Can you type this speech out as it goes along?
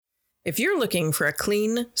If you're looking for a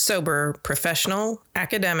clean, sober, professional,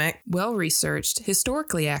 academic, well-researched,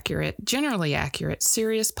 historically accurate, generally accurate,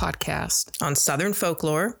 serious podcast on Southern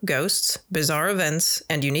folklore, ghosts, bizarre events,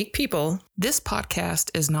 and unique people, this podcast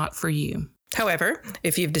is not for you. However,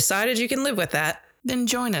 if you've decided you can live with that, then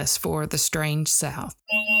join us for The Strange South.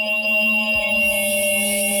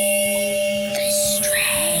 The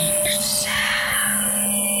Strange South.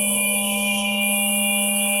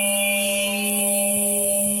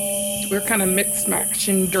 We're kind of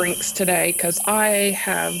mix-matching drinks today because I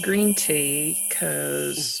have green tea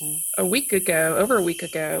because over a week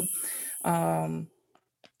ago,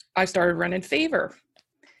 I started running fever.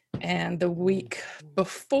 And the week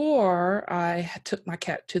before, I took my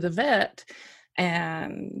cat to the vet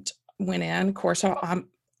and went in. Of course, I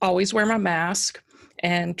always wear my mask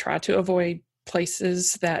and try to avoid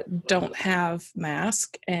places that don't have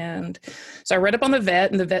masks. And so I read up on the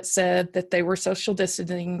vet, and the vet said that they were social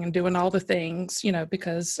distancing and doing all the things,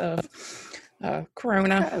 because of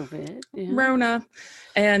Corona. COVID, yeah. Rona.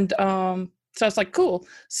 And so I was like, cool.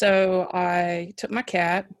 So I took my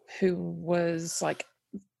cat, who was like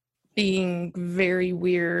being very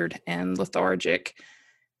weird and lethargic.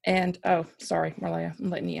 And, oh, sorry, Marleah, I'm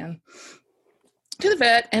letting you in. To the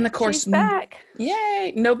vet. And of course, she's back.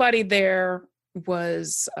 Yay. Nobody there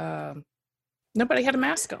was, nobody had a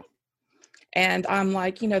mask on. And I'm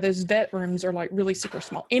like, those vet rooms are like really super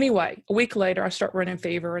small. Anyway, a week later, I start running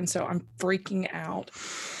fever. And so I'm freaking out.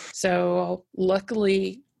 So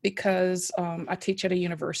luckily, because I teach at a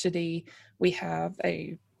university, we have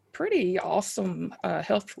a pretty awesome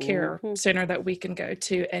healthcare center that we can go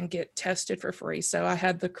to and get tested for free. So I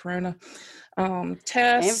had the Corona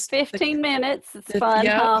test. In 15 minutes. It's fun,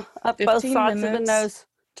 huh? Up both sides of the nose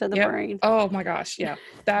to the brain. Oh my gosh. Yeah.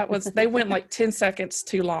 They went like 10 seconds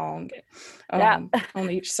too long on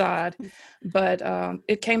each side. But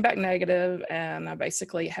it came back negative, and I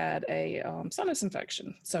basically had a sinus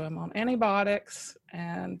infection. So I'm on antibiotics,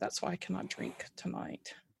 and that's why I cannot drink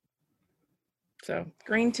tonight. So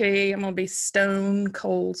green tea, I'm going to be stone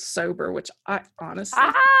cold sober, which I honestly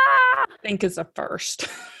think is a first.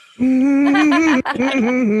 I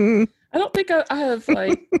don't think I have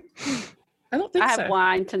I don't think I so. have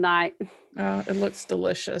wine tonight. It looks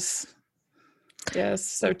delicious. Yes.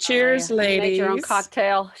 So cheers, ladies. You made your own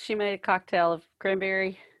cocktail. She made a cocktail of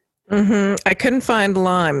cranberry. I couldn't find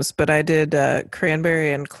limes, but I did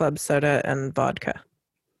cranberry and club soda and vodka.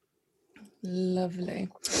 Lovely.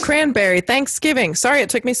 Cranberry Thanksgiving. Sorry it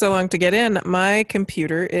took me so long to get in. My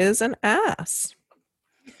computer is an ass.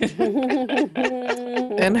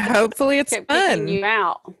 And hopefully it's Kept done. kicking you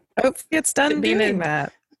out. Hopefully it's done doing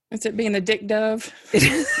that. Is it being a dick dove?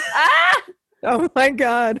 Oh my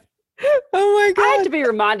God. Oh my God. I had to be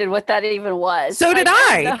reminded what that even was. So did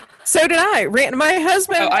I. My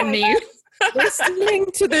husband. Oh, I knew. Listening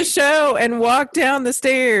to the show and walked down the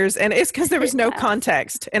stairs, and it's because there was no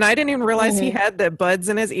context, and I didn't even realize he had the buds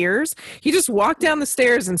in his ears. He just walked down the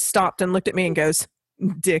stairs and stopped and looked at me and goes,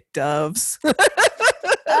 "Dick doves."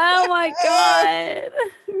 Oh my God.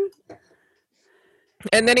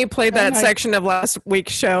 And then he played that section of last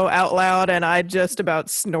week's show out loud, and I just about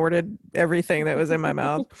snorted everything that was in my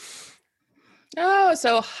mouth. Oh,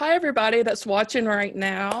 so hi everybody that's watching right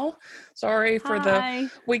now. Sorry for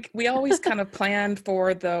we always kind of planned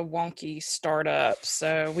for the wonky startup.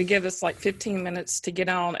 So we give us like 15 minutes to get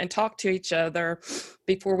on and talk to each other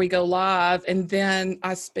before we go live. And then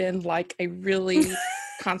I spend like a really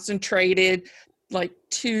concentrated like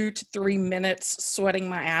 2 to 3 minutes sweating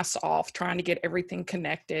my ass off trying to get everything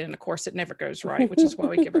connected. And of course it never goes right, which is why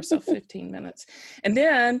we give ourselves 15 minutes. And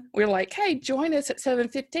then we're like, hey, join us at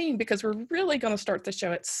 7:15 because we're really going to start the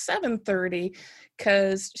show at 7:30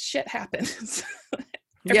 because shit happens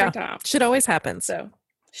every time. Shit always happens. So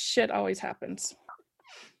shit always happens.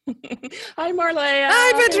 Hi, Marleah.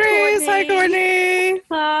 Hi, Patrice. Hi, Courtney.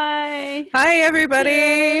 Hi,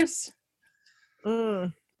 everybody.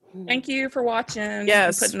 Thank you for watching.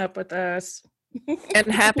 Yes. And putting up with us. And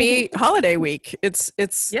happy holiday week. It's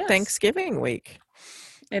Thanksgiving week.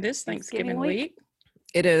 It is Thanksgiving week.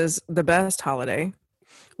 It is the best holiday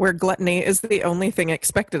where gluttony is the only thing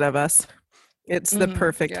expected of us. It's the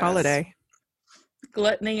perfect holiday.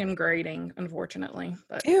 Gluttony and grading, unfortunately.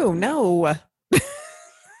 But. Ew, no.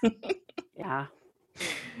 Yeah.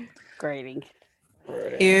 Grading.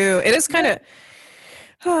 Ew, it is kind of...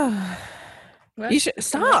 You should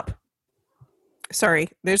stop. Sorry,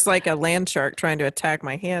 there's like a land shark trying to attack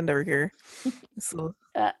my hand over here. This little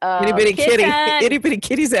itty bitty kitty. Itty bitty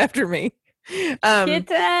kitty's after me.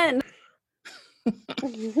 Kitten.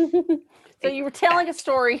 So you were telling a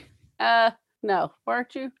story. No,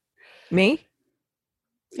 weren't you? Me?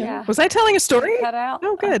 Yeah. Was I telling a story? Cut out.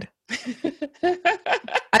 Oh, good.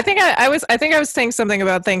 I think I was saying something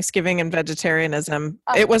about Thanksgiving and vegetarianism.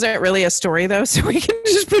 It wasn't really a story though, so we can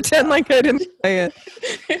just pretend like I didn't say it.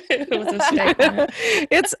 It was a statement.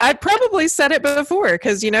 I probably said it before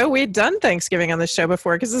because we'd done Thanksgiving on the show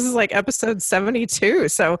before because this is like episode 72.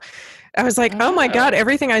 So I was like, oh my God,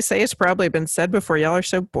 everything I say has probably been said before. Y'all are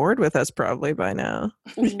so bored with us probably by now.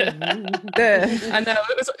 I know.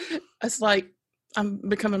 It's like I'm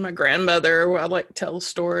becoming my grandmother where I like tell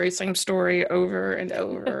stories, same story over and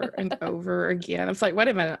over and over again. I was like, wait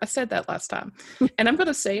a minute, I said that last time. And I'm going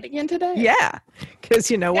to say it again today. Yeah.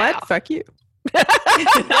 Because you know what? Fuck you.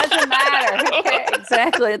 It doesn't matter. Okay,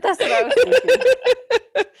 exactly. That's what I was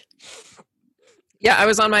thinking. Yeah, I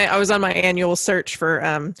was on my annual search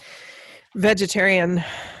for vegetarian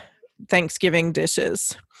Thanksgiving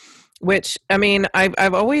dishes, which I mean,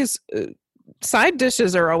 I've always side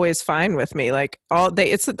dishes are always fine with me. Like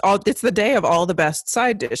it's the day of all the best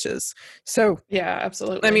side dishes. So yeah,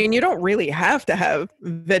 absolutely. I mean, you don't really have to have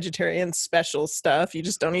vegetarian special stuff. You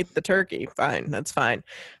just don't eat the turkey. Fine, that's fine.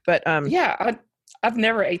 But yeah, I've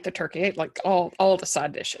never ate the turkey. I ate like all the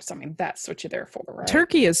side dishes. I mean, that's what you're there for, right?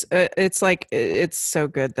 Turkey is it's so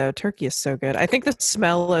good though. Turkey is so good. I think the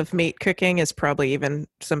smell of meat cooking is probably even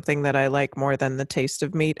something that I like more than the taste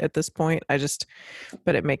of meat at this point.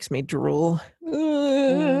 But it makes me drool.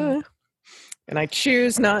 And I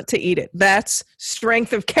choose not to eat it. That's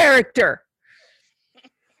strength of character.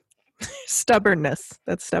 Stubbornness.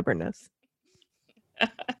 That's stubbornness.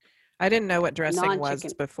 I didn't know what dressing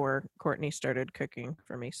was before Courtney started cooking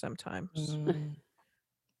for me sometimes.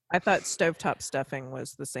 I thought stovetop stuffing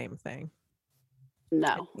was the same thing.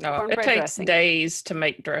 No, it takes dressing. Days to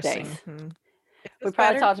make dressing. Mm-hmm. We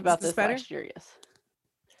probably talked about this last year, yes.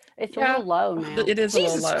 It's a little low now. It is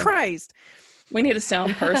Jesus a little low. Christ. We need a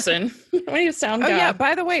sound person. We need a sound guy. Oh yeah,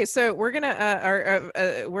 by the way, so we're gonna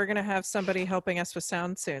have somebody helping us with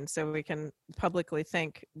sound soon, so we can publicly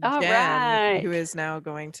thank Jen, who is now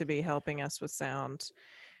going to be helping us with sound.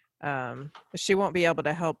 She won't be able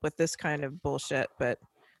to help with this kind of bullshit, but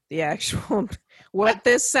the actual what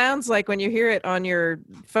this sounds like when you hear it on your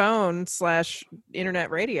phone / internet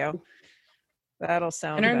radio. That'll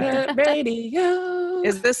sound internet better. Radio.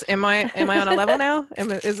 Am I on a level now?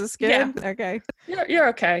 Is this good? Yeah. Okay. You're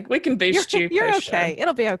okay. We can boost you. You're okay.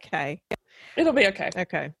 It'll be okay. It'll be okay.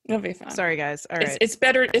 Okay. It'll be fine. Sorry guys. All right. It's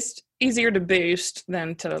better. It's easier to boost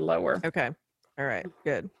than to lower. Okay. All right.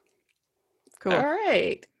 Good. Cool. All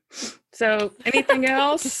right. So anything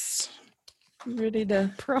else? Ready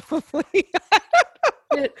to probably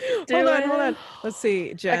hold on. Let's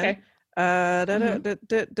see, Jen. Okay.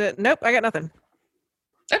 Nope, I got nothing.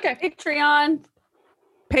 Okay. Patreon.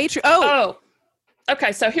 Oh.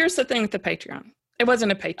 Okay, so here's the thing with the Patreon. It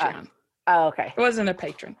wasn't a Patreon. Oh, okay. It wasn't a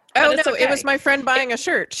patron. Oh, no, okay. It was my friend buying a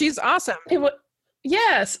shirt. She's awesome.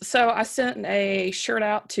 Yes. So I sent a shirt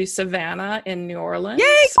out to Savannah in New Orleans.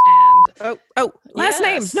 Yay! And last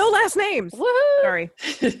names. No last names. Woohoo! Sorry.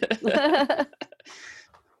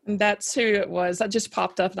 And that's who it was. That just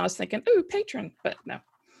popped up and I was thinking, ooh, patron. But no.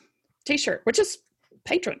 T-shirt, which is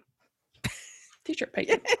patron. T-shirt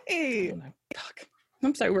patron. Yay! Oh, no. Fuck.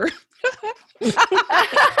 I'm sober. It's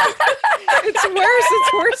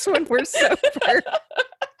worse when we're sober.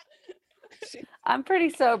 I'm pretty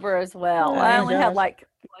sober as well. I only had like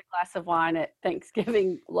a glass of wine at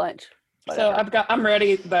Thanksgiving lunch. So I'm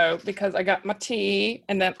ready though, because I got my tea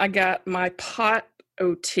and then I got my pot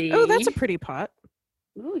o' tea. Oh, that's a pretty pot.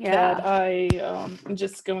 Ooh, yeah. That I'm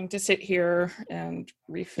just going to sit here and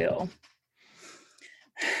refill.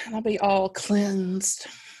 And I'll be all cleansed.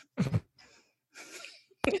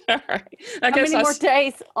 All right. How many more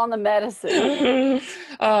days on the medicine?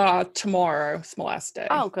 Tomorrow. It's my last day.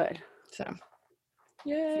 Oh, good. So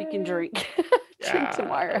you can drink. Yeah, drink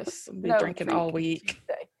tomorrow. I'll be drinking all week.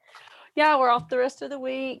 Tuesday. Yeah, we're off the rest of the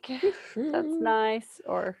week. That's nice.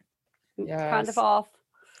 Or kind of off.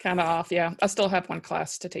 Kind of off, yeah. I still have one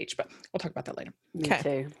class to teach, but we'll talk about that later. Me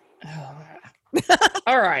too.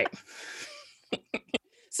 All right.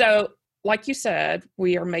 So, like you said,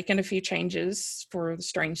 we are making a few changes for the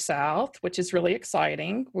Strange South, which is really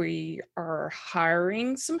exciting. We are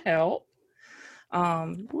hiring some help.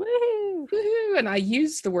 Woohoo! And I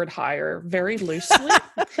use the word hire very loosely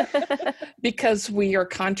because we are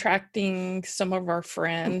contracting some of our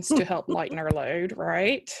friends to help lighten our load,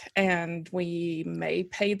 right? And we may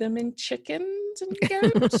pay them in chickens and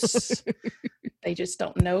goats. They just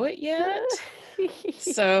don't know it yet.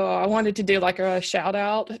 So I wanted to do like a shout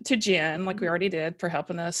out to Jen, like we already did, for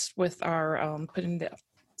helping us with our putting the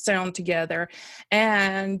sound together.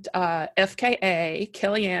 And FKA,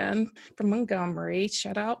 Kellyanne from Montgomery,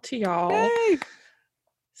 shout out to y'all. Hey.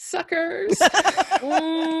 Suckers.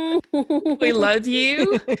 We love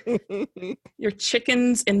you. Your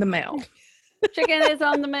chicken's in the mail. Chicken is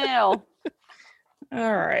on the mail.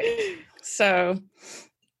 All right. So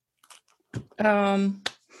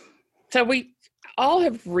we all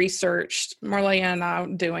have researched, Marleah and I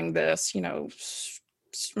doing this,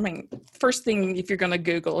 I mean, first thing, if you're going to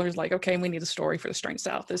Google, is like, okay, we need a story for the Strange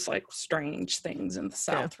South. It's like strange things in the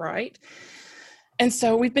South, right? And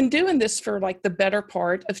so we've been doing this for like the better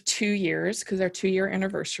part of 2 years because our 2-year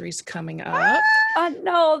anniversary is coming up.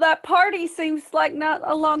 No, that party seems like not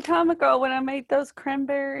a long time ago when I made those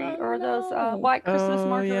cranberry those white Christmas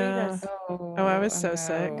margaritas. Yeah. Oh, I was so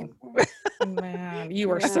sick. Man, you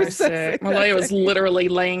were so sick. Marleah was literally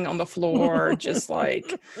laying on the floor, just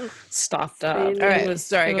like stopped up. All right. It was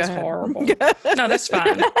Sorry, go ahead. horrible. No, that's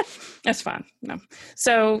fine. That's fine. No.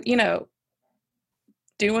 So,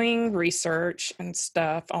 doing research and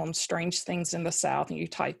stuff on strange things in the South, and you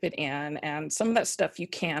type it in, and some of that stuff you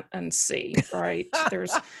can't unsee, right?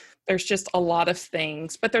 There's just a lot of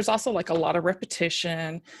things, but there's also like a lot of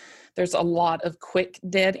repetition. There's a lot of quick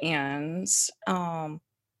dead ends.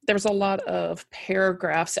 There's a lot of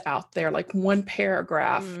paragraphs out there, like one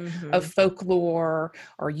paragraph of folklore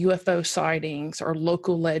or UFO sightings or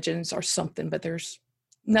local legends or something, but there's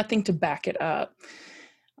nothing to back it up.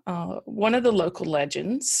 One of the local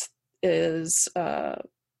legends is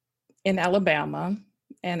in Alabama,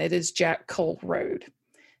 and it is Jack Cole Road.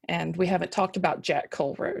 And we haven't talked about Jack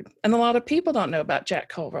Cole Road. And a lot of people don't know about Jack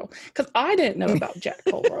Cole Road because I didn't know about Jack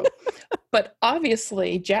Cole Road. But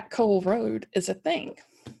obviously, Jack Cole Road is a thing.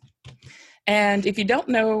 And if you don't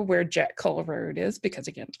know where Jack Cole Road is, because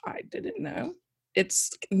again, I didn't know,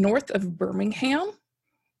 it's north of Birmingham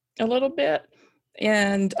a little bit.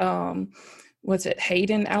 And was it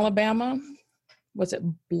Hayden, Alabama? Was it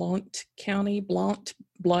Blount County? Blount.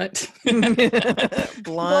 It's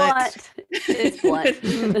blunt.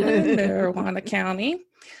 Marijuana County.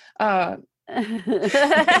 But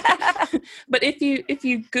if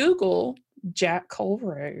you Google Jack Cole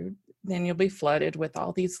Road, then you'll be flooded with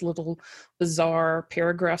all these little bizarre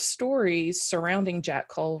paragraph stories surrounding Jack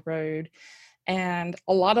Cole Road. And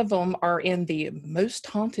a lot of them are in the most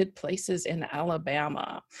haunted places in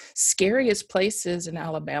Alabama, scariest places in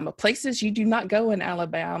Alabama, places you do not go in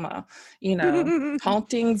Alabama,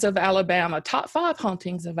 hauntings of Alabama, top 5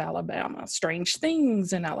 hauntings of Alabama, strange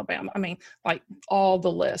things in Alabama. I mean, like all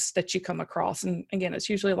the lists that you come across. And again, it's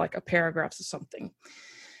usually like a paragraph or something.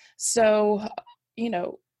 So,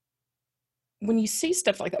 when you see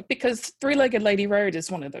stuff like that, because Three-Legged Lady Road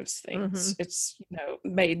is one of those things, it's,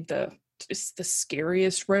 made it's the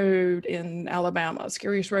scariest road in Alabama,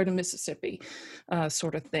 scariest road in Mississippi,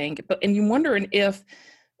 sort of thing. And you're wondering if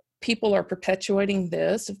people are perpetuating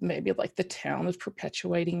this, if maybe like the town is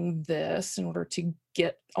perpetuating this in order to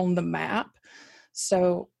get on the map.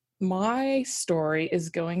 So my story is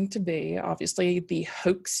going to be obviously the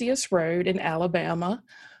hoaxiest road in Alabama.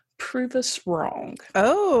 Prove us wrong.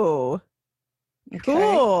 Oh, okay.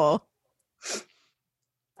 Cool.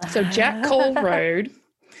 So Jack Cole Road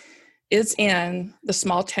is in the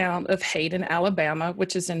small town of Hayden, Alabama,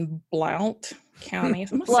 which is in Blount County.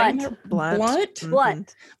 Blount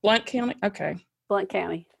County. Okay. Blount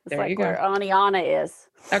County. It's there like you go. where Aniana is.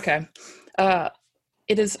 Okay.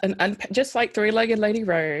 It is just like Three-Legged Lady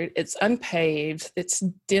Road. It's unpaved. It's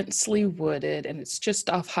densely wooded, and it's just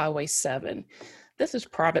off Highway 7. This is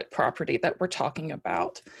private property that we're talking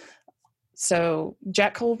about. So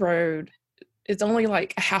Jack Cole Road is only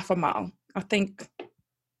like a half a mile. I think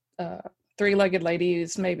Three-Legged Lady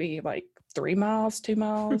is maybe like 3 miles, 2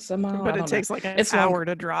 miles, a mile. But it takes like an hour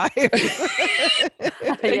to drive.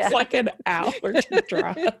 It takes like an hour to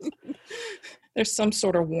drive. There's some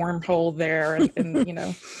sort of wormhole there, and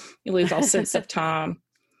you lose all sense of time.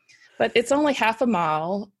 But it's only half a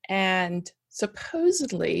mile, and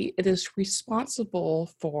supposedly it is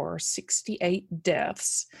responsible for 68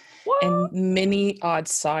 deaths and many odd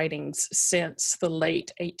sightings since the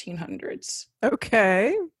late 1800s.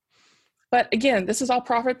 Okay. But again, this is all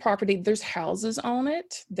private property. There's houses on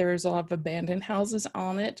it. There's a lot of abandoned houses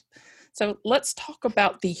on it. So let's talk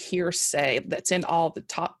about the hearsay that's in all the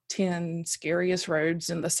top 10 scariest roads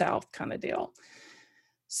in the South kind of deal.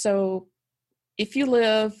 So if you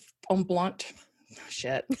live on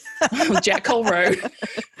Jack Cole Road.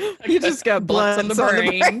 You just got blunts on the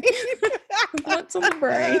brain. Blunts on the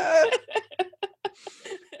brain.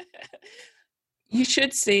 You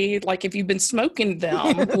should see, like, if you've been smoking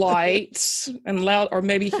them, lights and loud, or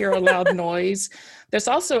maybe hear a loud noise. There's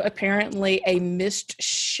also apparently a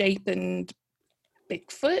misshapen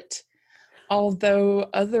Bigfoot, although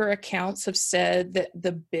other accounts have said that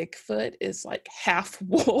the Bigfoot is like half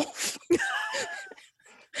wolf.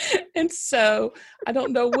 And so I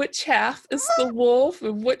don't know which half is the wolf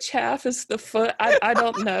and which half is the foot. I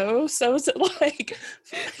don't know. So is it like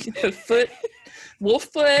the foot, wolf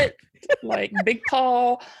foot, like big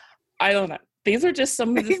paw? I don't know. These are just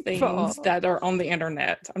some of the things that are on the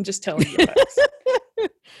internet. I'm just telling you this.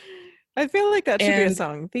 I feel like that should be a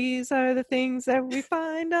song. These are the things that we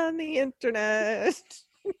find on the internet.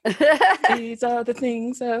 These are the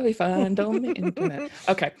things that we find on the internet.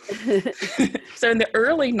 Okay. So in the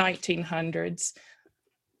early 1900s,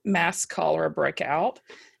 mass cholera broke out,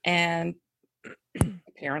 and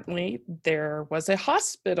apparently there was a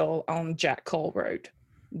hospital on Jack Cole Road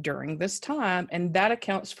during this time, and that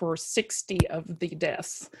accounts for 60 of the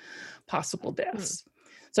deaths, possible deaths.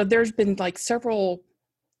 So there's been like several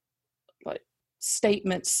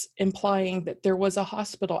statements implying that there was a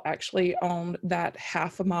hospital actually on that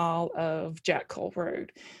half a mile of Jack Cole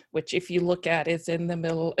Road, which if you look at is in the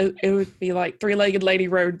middle, it would be like Three-Legged Lady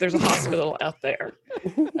Road. There's a hospital out there.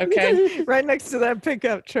 Okay. Right next to that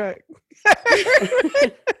pickup truck.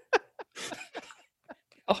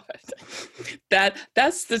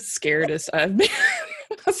 That's the scaredest I've been.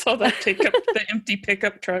 I saw that the empty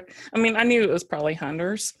pickup truck. I mean, I knew it was probably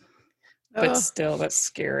hunters, but still, that's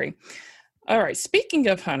scary. All right. Speaking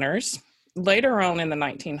of hunters, later on in the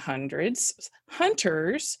 1900s,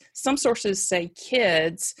 hunters, some sources say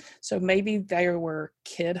kids, so maybe they were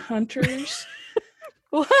kid hunters.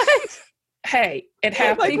 What? Hey, it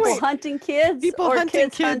happened. People hunting kids? People or hunting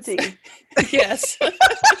kids kids. hunting? Yes.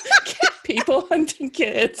 People hunting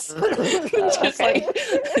kids. Just like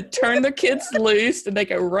turn their kids loose and they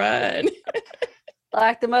go run.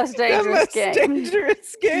 Like the most dangerous game.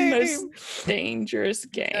 Most dangerous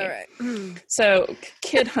game. All right. So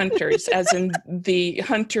kid hunters, as in the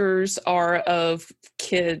hunters are of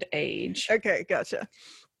kid age. Okay, gotcha.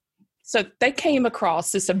 So they came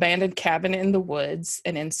across this abandoned cabin in the woods,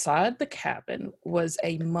 and inside the cabin was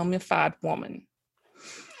a mummified woman.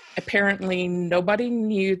 Apparently, nobody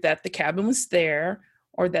knew that the cabin was there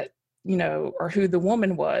or that, or who the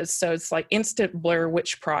woman was. So it's like instant Blair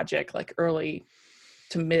Witch Project, like early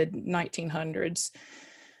to mid 1900s.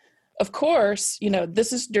 Of course,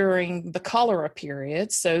 this is during the cholera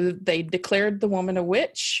period. So they declared the woman a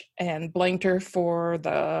witch and blamed her for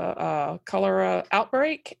the cholera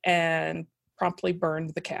outbreak and promptly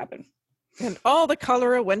burned the cabin. And all the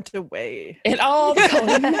cholera went away. And all the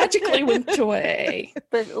cholera magically went away.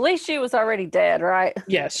 But at least she was already dead, right?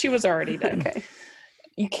 Yes, she was already dead. Okay.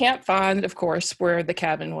 You can't find, of course, where the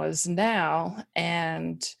cabin was now.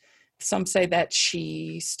 And some say that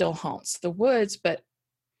she still haunts the woods, but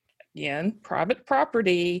again, private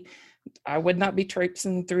property. I would not be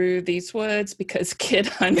traipsing through these woods because kid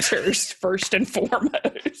hunters, first and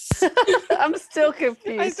foremost. I'm still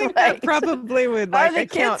confused. I think that probably would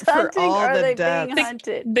account for all the deaths.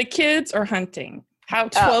 The kids are hunting. How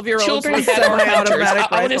 12-year-olds children that are hunters.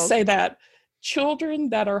 I would just say that. Children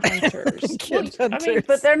that are hunters. Kid hunters.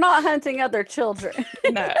 But they're not hunting other children.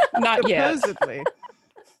 No, not yet. Supposedly.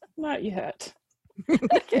 Not yet.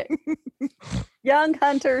 Okay. Young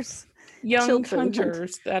hunters. Young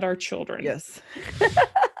hunters that are children. Yes.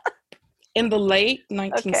 In the late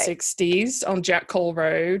 1960s on Jack Cole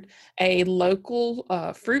Road, a local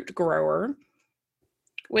fruit grower,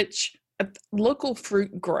 local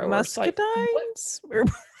fruit growers. Muscadines?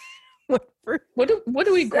 What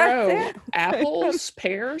do we grow? Apples,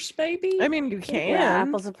 pears, maybe? I mean, you can. Yeah,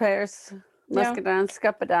 apples and pears, muscadines,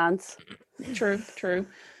 scuppidines. True.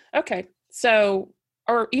 Okay, so,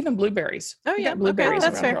 or even blueberries. Oh, yeah. Blueberries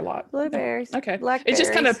that's around fair. here a lot. Blueberries. Okay. Blackberries. It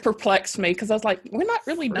just kind of perplexed me because I was like, we're not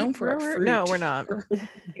really known for our fruit. No, we're not.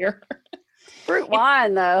 Here. Fruit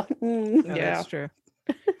wine, though. No, that's true.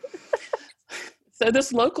 So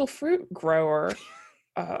this local fruit grower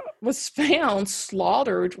was found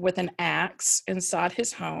slaughtered with an axe inside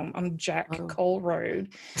his home on Jack Cole Road.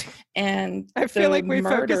 And I feel like we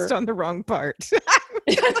focused on the wrong part.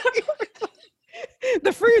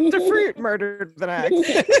 The fruit murdered the axe.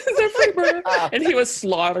 The fruit murder. And he was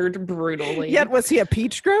slaughtered brutally. Yet was he a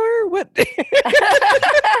peach grower? What?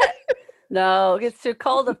 No, it gets too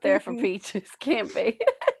cold up there for peaches. Can't be.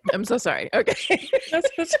 I'm so sorry. Okay.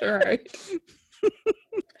 That's all right.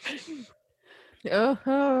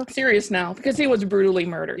 Serious now, because he was brutally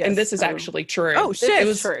murdered. Yes, and this is actually true. Oh shit. It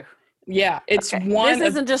was true. Yeah, it's one. This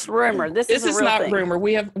isn't just rumor. This is a real not thing. Rumor.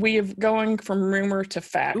 We have going from rumor to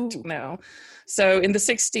fact now. So in the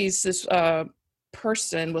 60s, this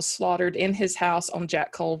person was slaughtered in his house on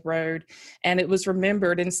Jack Cole Road, and it was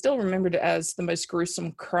remembered and still remembered as the most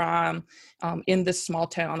gruesome crime in this small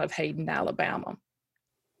town of Hayden, Alabama.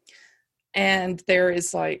 And there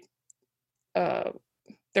is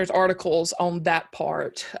there's articles on that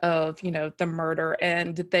part of, the murder,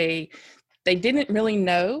 and they didn't really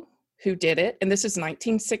know who did it. And this is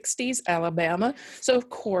 1960s Alabama. So of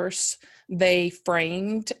course they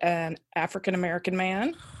framed an African-American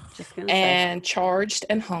man and charged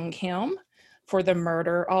and hung him for the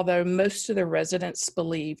murder, although most of the residents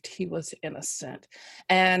believed he was innocent.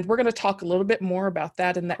 And we're going to talk a little bit more about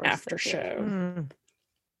that in the after show.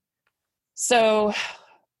 So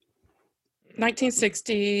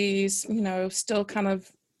 1960s, still kind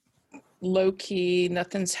of low key,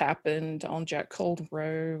 nothing's happened on Jack Cole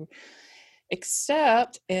Road,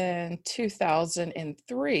 except in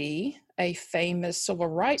 2003, a famous civil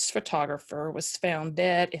rights photographer was found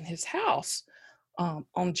dead in his house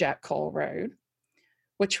on Jack Cole Road,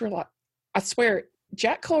 which were like, I swear,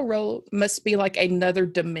 Jack Cole Road must be like another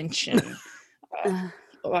dimension.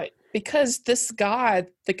 Because this guy,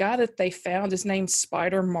 the guy that they found, is named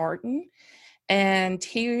Spider Martin. And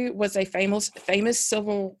he was a famous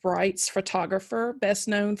civil rights photographer, best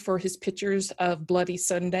known for his pictures of Bloody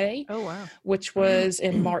Sunday. Oh, wow. Which was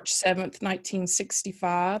in March 7th,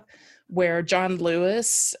 1965, where John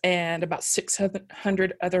Lewis and about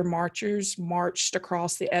 600 other marchers marched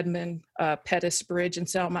across the Edmund Pettus Bridge in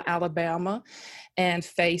Selma, Alabama, and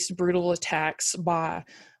faced brutal attacks by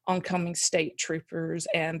oncoming state troopers.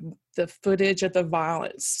 And the footage of the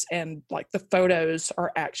violence and the photos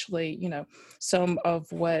are actually, some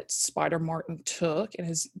of what Spider Martin took and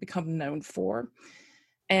has become known for.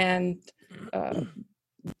 And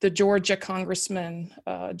the Georgia Congressman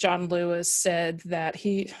John Lewis said that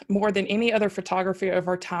he, more than any other photographer of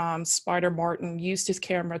our time, Spider Martin used his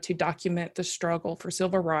camera to document the struggle for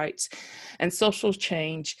civil rights and social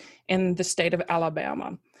change in the state of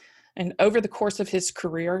Alabama. And over the course of his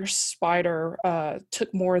career, Spider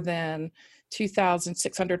took more than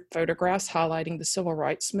 2,600 photographs highlighting the civil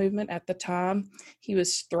rights movement at the time. He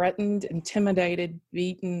was threatened, intimidated,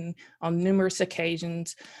 beaten on numerous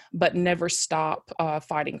occasions, but never stopped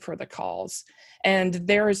fighting for the cause. And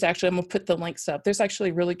there is actually, I'm going to put the links up, there's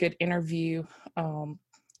actually a really good interview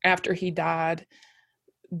after he died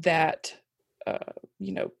that,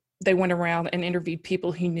 they went around and interviewed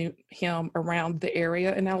people who knew him around the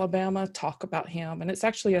area in Alabama, talk about him. And it's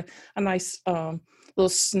actually a nice little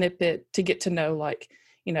snippet to get to know,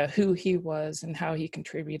 who he was and how he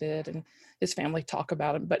contributed, and his family talk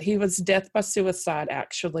about him. But he was death by suicide,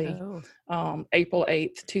 actually, April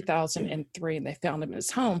 8th, 2003, and they found him in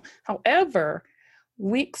his home. However,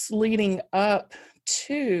 weeks leading up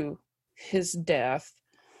to his death,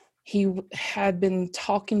 he had been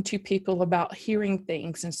talking to people about hearing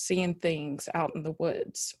things and seeing things out in the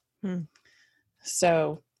woods.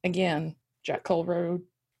 So again, Jack Cole Road,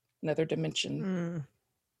 another dimension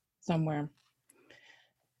somewhere.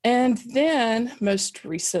 And then most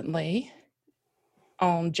recently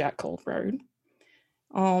on Jack Cole Road,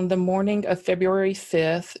 on the morning of February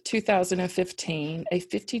 5th, 2015, a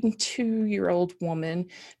 52-year-old woman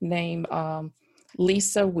named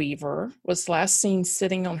Lisa Weaver was last seen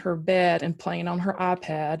sitting on her bed and playing on her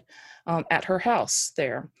iPad at her house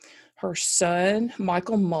there. Her son,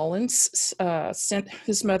 Michael Mullins, sent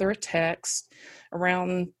his mother a text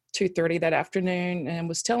around 2:30 that afternoon and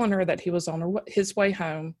was telling her that he was on his way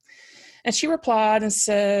home. And she replied and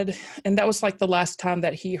said, and that was the last time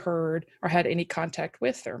that he heard or had any contact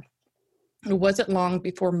with her. It wasn't long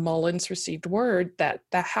before Mullins received word that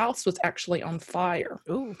the house was actually on fire.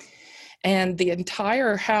 Ooh. And the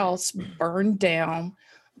entire house burned down.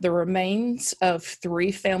 The remains of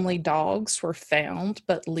 3 family dogs were found,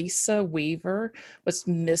 but Lisa Weaver was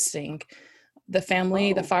missing. The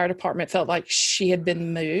family, the fire department felt like she had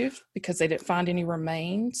been moved because they didn't find any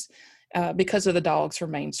remains. Because of the dogs'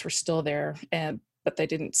 remains were still there, but they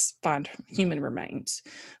didn't find human remains,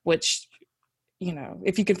 which,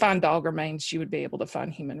 if you can find dog remains, you would be able to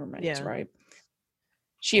find human remains, right?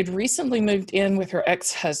 She had recently moved in with her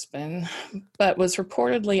ex-husband, but was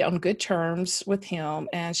reportedly on good terms with him,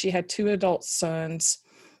 and she had 2 adult sons,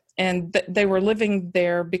 and they were living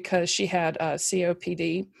there because she had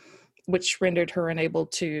COPD, which rendered her unable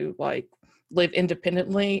to live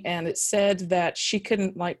independently. And it said that she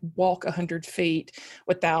couldn't walk 100 feet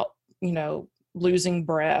without, losing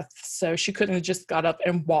breath. So she couldn't have just got up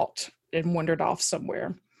and walked and wandered off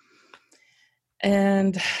somewhere.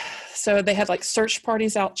 And so they had like search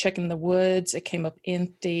parties out checking the woods. It came up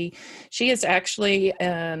empty. She is actually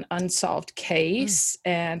an unsolved case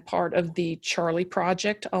and part of the Charlie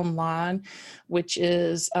Project online, which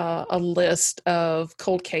is a list of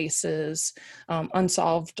cold cases,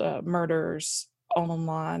 unsolved murders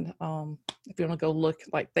online. If you want to go look,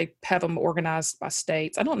 like they have them organized by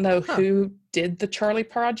states. I don't know who did the Charlie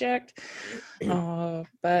Project,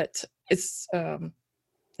 but it's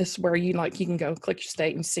where you can go click your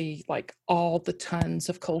state and see like all the tons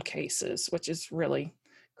of cold cases, which is really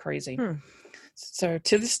crazy. So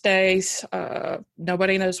to this day,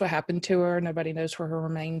 nobody knows what happened to her. Nobody knows where her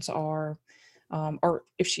remains are, or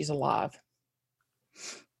if she's alive.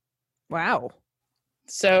 Wow.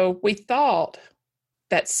 So we thought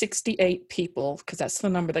that 68 people, because that's the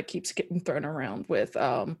number that keeps getting thrown around with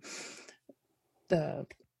the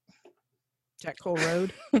Jack Cole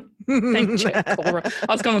Road. Jack Cole Road.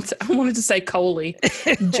 I wanted to say Coley.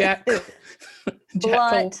 Jack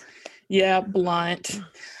Blunt. Cole. Yeah, Blunt.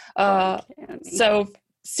 So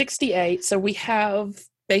 68. So we have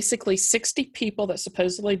basically 60 people that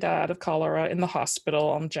supposedly died of cholera in the hospital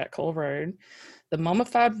on Jack Cole Road. The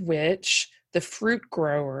mummified witch, the fruit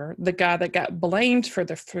grower, the guy that got blamed for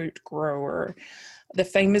the fruit grower, the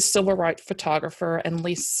famous civil rights photographer, and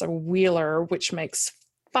Lisa Wheeler, which makes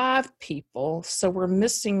 5 people. So we're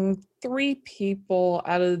missing 3 people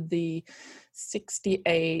out of the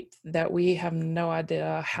 68 that we have no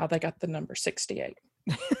idea how they got the number 68.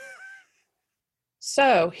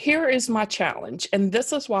 So here is my challenge. And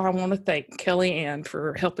this is why I want to thank Kellyanne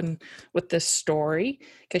for helping with this story,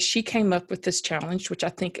 because she came up with this challenge, which I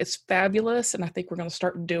think is fabulous. And I think we're going to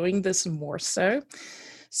start doing this more so.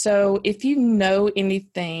 So if you know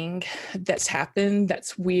anything that's happened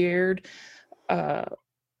that's weird,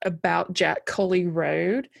 about Jack Coley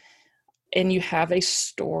Road, and you have a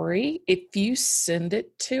story, if you send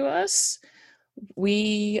it to us,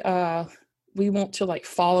 we want to like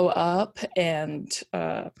follow up. And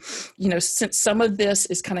since some of this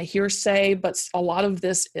is kind of hearsay, but a lot of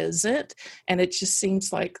this isn't, and it just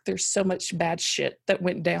seems like there's so much bad shit that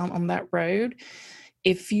went down on that road.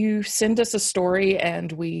 If you send us a story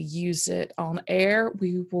and we use it on air,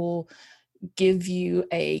 we will give you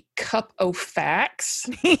a cup of facts.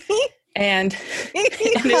 And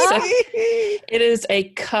it is a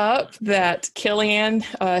cup that Kellyanne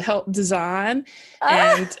helped design.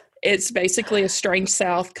 And it's basically a Strange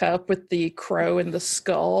South cup with the crow and the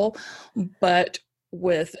skull, but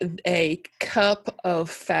with a cup of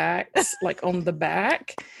facts like on the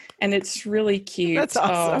back. And it's really cute. That's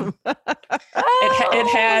awesome.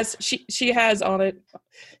 It has, she has on it,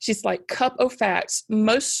 she's like, cup of facts,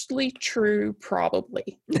 mostly true,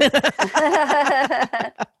 probably.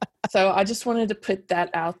 So I just wanted to put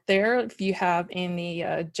that out there. If you have any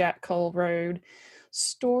Jack Cole Road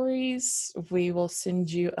stories, we will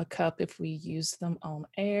send you a cup if we use them on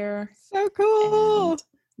air. So cool.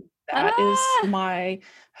 And that is my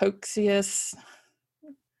Hoaxist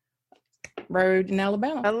road in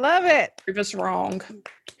Alabama. I love it. Prove us wrong.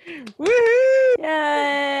 Woohoo!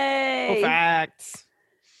 Yay! Facts.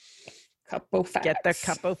 Cup of facts. Get the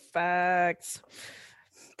cup of facts.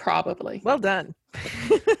 Probably. Well done.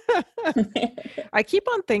 I keep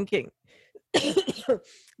on thinking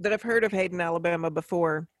that I've heard of Hayden, Alabama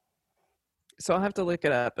before, so I'll have to look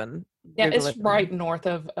it up. And yeah, Google it's it. Right north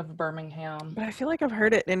of Birmingham. But I feel like I've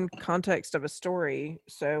heard it in context of a story.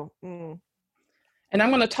 So, And I'm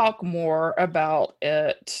going to talk more about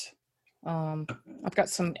it. I've got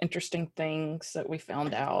some interesting things that we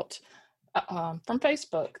found out from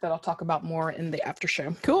Facebook that I'll talk about more in the after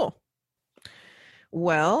show. Cool.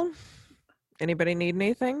 Well, anybody need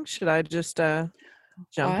anything? Should I just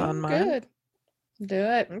jump on mine? Good. Do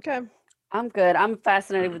it. Okay. I'm good. I'm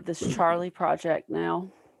fascinated with this Charlie Project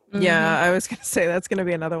now. Yeah, I was going to say that's going to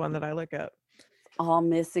be another one that I look up. All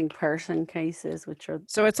missing person cases, which are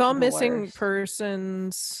So it's all missing worst.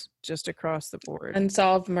 persons just across the board.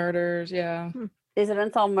 Unsolved murders, yeah. Is it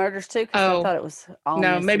unsolved murders too? Because I thought it was all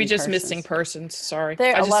no, missing maybe just persons. missing persons. Sorry.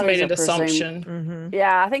 There- I a just lot of made these an are presumed. assumption. Mm-hmm.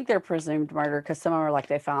 Yeah, I think they're presumed murder because some of them are like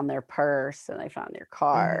they found their purse and they found their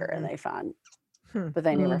car and they find, but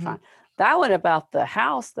they never find. That one about the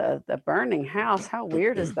house, the burning house. How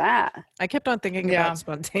weird is that? I kept on thinking about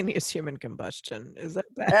spontaneous human combustion. Is that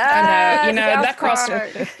bad? I know.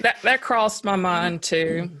 That crossed my mind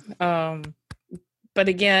too. But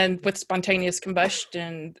again, with spontaneous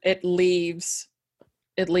combustion, it leaves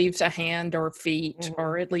a hand or feet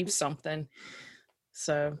or it leaves something.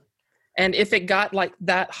 So, and if it got like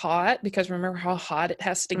that hot, because remember how hot it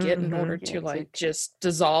has to get in order to like just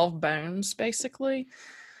dissolve bones, basically.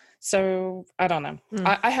 So I don't know.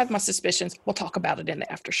 I have my suspicions. We'll talk about it in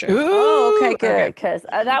the after show. Oh, okay, good. Because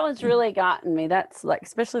that one's really gotten me. That's like,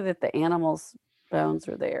 especially that the animals' bones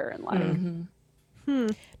are there and like.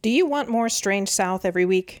 Do you want more Strange South every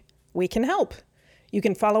week? We can help. You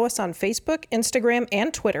can follow us on Facebook, Instagram,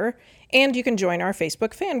 and Twitter, and you can join our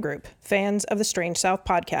Facebook fan group, Fans of the Strange South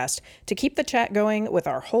Podcast, to keep the chat going with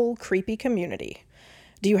our whole creepy community.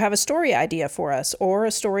 Do you have a story idea for us or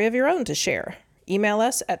a story of your own to share? Email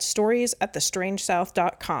us at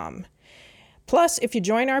stories@thestrangesouth.com. Plus, if you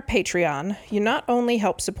join our Patreon, you not only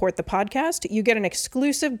help support the podcast, you get an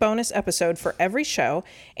exclusive bonus episode for every show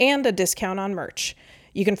and a discount on merch.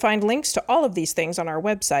 You can find links to all of these things on our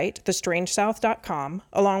website, thestrangesouth.com,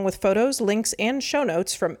 along with photos, links, and show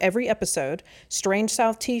notes from every episode, Strange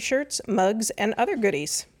South t-shirts, mugs, and other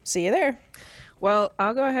goodies. See you there. Well,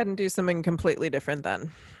 I'll go ahead and do something completely different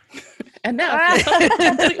then. And now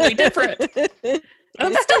completely different.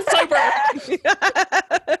 I'm still sober.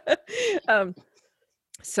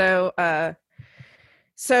 So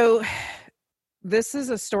this is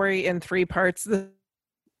a story in 3 parts. The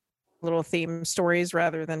little theme stories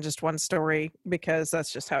rather than just one story, because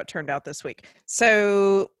that's just how it turned out this week.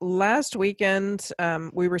 So last weekend,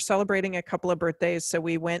 we were celebrating a couple of birthdays. So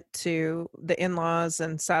we went to the in-laws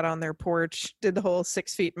and sat on their porch, did the whole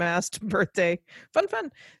 6 feet mast birthday, fun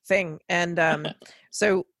thing. And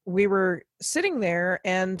so we were sitting there,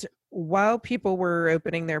 and while people were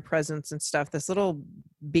opening their presents and stuff, this little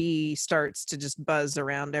bee starts to just buzz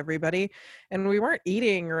around everybody, and we weren't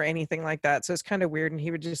eating or anything like that. So it's kind of weird. And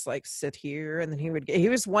he would just like sit here, and then he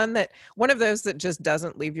was one of those that just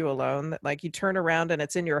doesn't leave you alone, that like you turn around and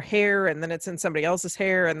it's in your hair, and then it's in somebody else's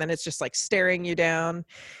hair, and then it's just like staring you down.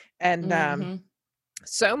 And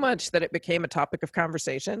so much that it became a topic of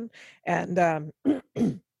conversation. And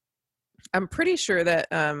I'm pretty sure that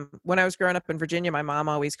when I was growing up in Virginia, my mom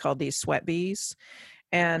always called these sweat bees.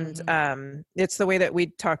 And it's the way that we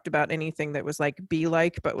talked about anything that was like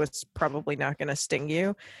bee-like, but was probably not going to sting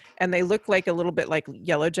you. And they look like a little bit like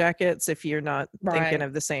yellow jackets, if you're not thinking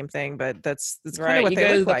of the same thing. But that's kind of what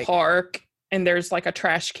they look like. You go to the park, and there's like a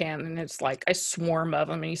trash can, and it's like a swarm of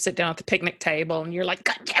them, and you sit down at the picnic table, and you're like,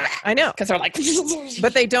 God damn it. I know. Because they're like,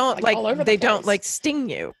 but they don't they don't like sting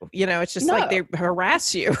you. You know, it's just like they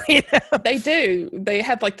harass you. You know? They do. They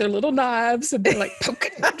have like their little knives, and they're like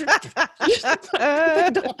poking. They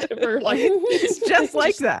don't ever like. It's just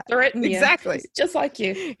like that. Threaten you. Exactly. It's just like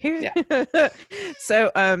you. Yeah.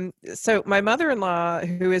 So my mother-in-law,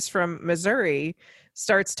 who is from Missouri,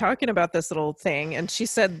 starts talking about this little thing, and she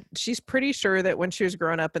said she's pretty sure that when she was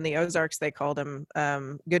growing up in the Ozarks, they called them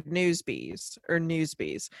good news bees or news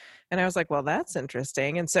bees. And I was like, well, that's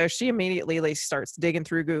interesting. And so she immediately like starts digging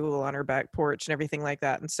through Google on her back porch and everything like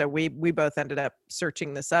that. And so we both ended up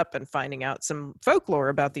searching this up and finding out some folklore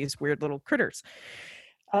about these weird little critters.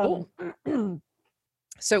 So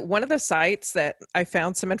one of the sites that I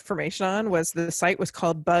found some information on was the site was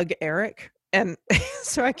called Bug Eric. And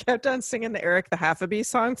so I kept on singing the Eric the Half-a-Bee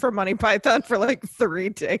song for Monty Python for like 3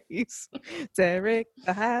 days. It's Eric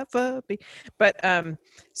the Half-a-Bee. But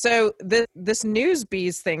so this news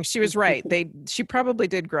bees thing, she was right. She probably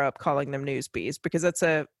did grow up calling them news bees, because that's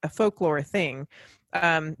a folklore thing.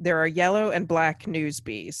 There are yellow and black news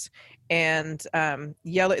bees. And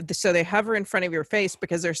yellow, so they hover in front of your face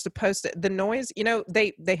because they're supposed to, the noise, you know,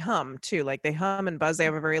 they hum too, like they hum and buzz. They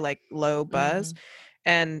have a very like low buzz,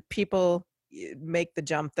 and people make the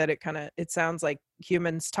jump that it sounds like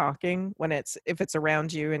humans talking if it's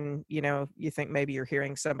around you, and you know, you think maybe you're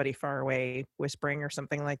hearing somebody far away whispering or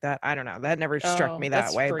something like that. I don't know, that never struck me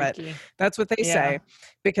that way, freaky. But that's what they say,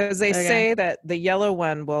 because they say that the yellow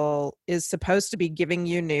one is supposed to be giving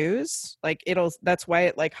you news, like that's why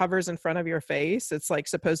it like hovers in front of your face. It's like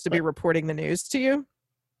supposed to be reporting the news to you.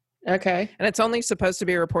 Okay. And it's only supposed to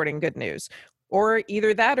be reporting good news. Or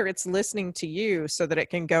either that, or it's listening to you so that it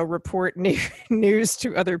can go report news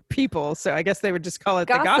to other people. So I guess they would just call it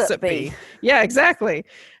the gossip bee. Yeah, exactly.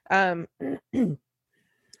 And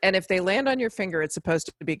if they land on your finger, it's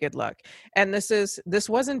supposed to be good luck. And this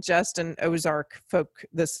wasn't just an Ozark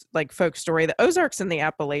folk story. The Ozarks and the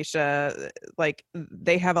Appalachia, like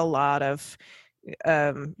they have a lot of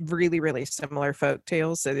really, really similar folk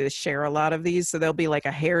tales. So they share a lot of these. So they'll be like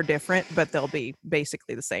a hair different, but they'll be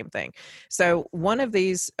basically the same thing. So one of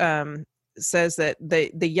these says that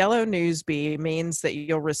the yellow news bee means that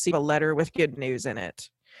you'll receive a letter with good news in it.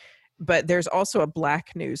 But there's also a black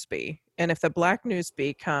news bee. And if the black news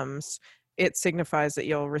bee comes, it signifies that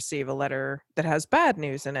you'll receive a letter that has bad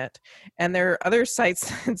news in it. And there are other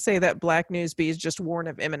sites that say that black news bees just warn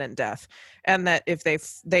of imminent death, and that if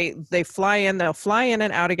they fly in, they'll fly in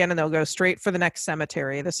and out again, and they'll go straight for the next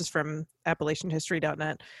cemetery. This is from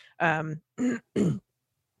AppalachianHistory.net.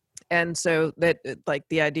 And so that, like,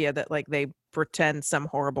 the idea that like they pretend some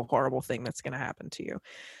horrible thing that's going to happen to you.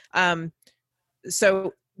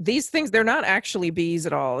 So these things, they're not actually bees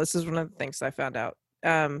at all. This is one of the things I found out,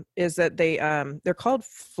 is that they're called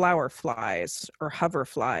flower flies or hover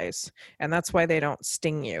flies, and that's why they don't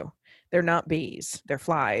sting you. They're not bees, they're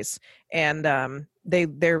flies, and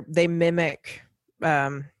they mimic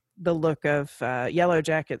the look of yellow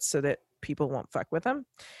jackets so that people won't fuck with them.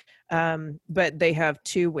 But they have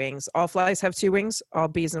 2 wings. All flies have 2 wings. All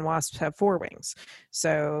bees and wasps have 4 wings.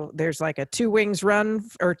 So there's like a 2 wings run,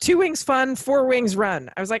 or 2 wings fun, 4 wings run.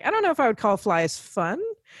 I was like, I don't know if I would call flies fun,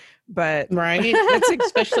 but right. That's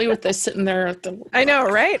especially with this sitting there at the. I know,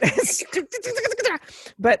 right?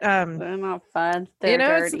 But they're not fun. They're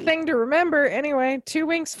dirty. It's a thing to remember. Anyway, 2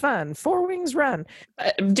 wings fun, 4 wings run.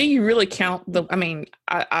 Do you really count the? I mean,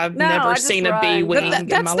 I've never seen a bee wing in my life.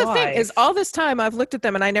 That's the thing, is all this time I've looked at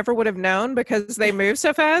them and I never would have known, because they move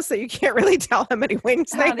so fast that you can't really tell how many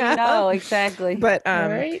wings they have. No, exactly. But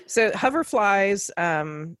right? So hover flies,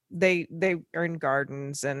 they are in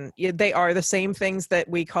gardens, and they are the same things that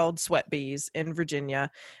we called sweat bees in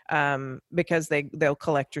Virginia, because they'll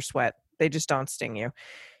collect your sweat. They just don't sting you.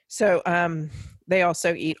 So they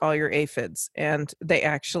also eat all your aphids, and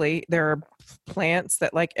there are plants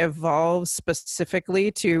that like evolve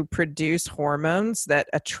specifically to produce hormones that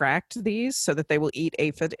attract these, so that they will eat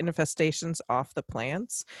aphid infestations off the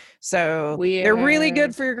plants. So they're really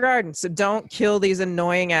good for your garden. So don't kill these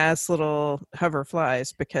annoying ass little hover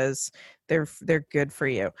flies, because they're good for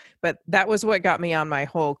you. But that was what got me on my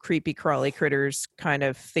whole creepy crawly critters kind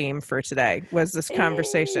of theme for today, was this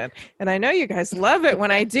conversation. And I know you guys love it when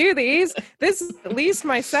I do these. This is at least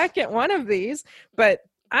my second one of these, but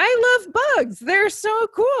I love bugs. They're so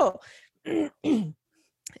cool.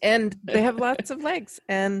 And they have lots of legs,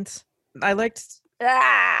 and I liked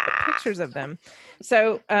pictures of them.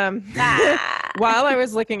 So while I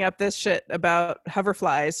was looking up this shit about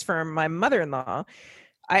hoverflies from my mother-in-law,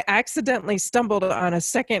 I accidentally stumbled on a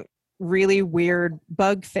second really weird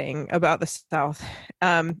bug thing about the South.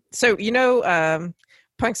 So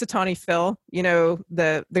Punxsutawney Phil,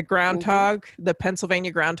 the groundhog, the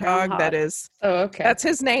Pennsylvania groundhog. That is, that's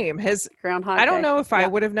his name. His groundhog. I don't know if I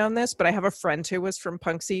would have known this, but I have a friend who was from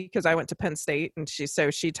Punxsy, because I went to Penn State, and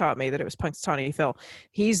she taught me that it was Punxsutawney Phil.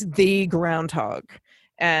 He's the groundhog.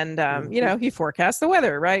 And, he forecasts the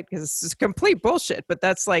weather, right? Because this is complete bullshit, but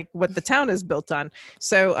that's like what the town is built on.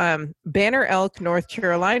 So Banner Elk, North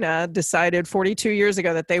Carolina decided 42 years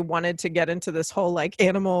ago that they wanted to get into this whole like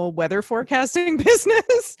animal weather forecasting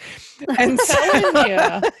business. And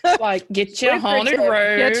like, get your haunted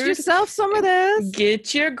road. Get yourself some of this.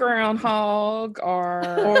 Get your groundhog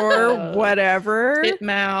or whatever.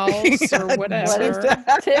 Titmouse or whatever.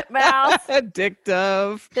 Titmouse. Dick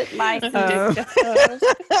dove. Titmice.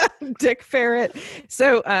 Dick ferret.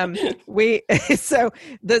 So the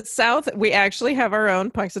South, we actually have our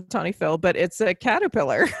own Punxsutawney Phil, but it's a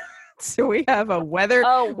caterpillar. So we have a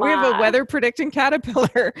weather predicting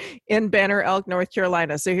caterpillar in Banner Elk, North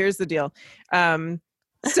Carolina. So here's the deal.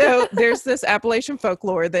 So there's this Appalachian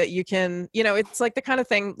folklore that you can, it's like the kind of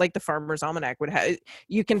thing like the Farmer's Almanac would have.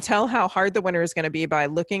 You can tell how hard the winter is going to be by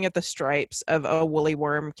looking at the stripes of a woolly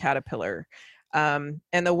worm caterpillar. And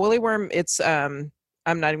the woolly worm, it's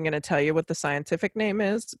I'm not even going to tell you what the scientific name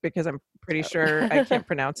is, because I'm pretty sure I can't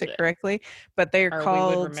pronounce it correctly, but they're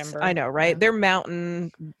called, I know, right? They're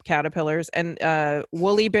mountain caterpillars, and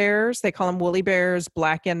woolly bears, they call them woolly bears,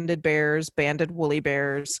 black-ended bears, banded woolly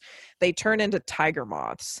bears. They turn into tiger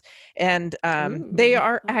moths, and they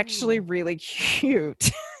are actually really cute.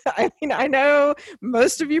 I mean, I know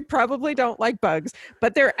most of you probably don't like bugs,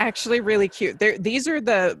 but they're actually really cute. These are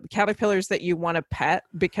the caterpillars that you want to pet,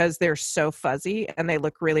 because they're so fuzzy and they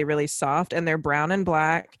look really, really soft, and they're brown and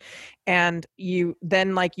black. And you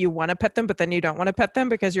want to pet them, but then you don't want to pet them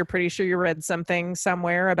because you're pretty sure you read something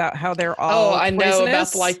somewhere about how they're all I poisonous. know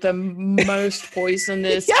about like the most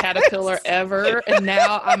poisonous caterpillar ever, and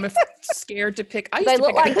now I'm scared to pick. They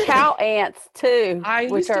look like cow ants too. I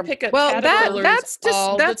used to pick up caterpillars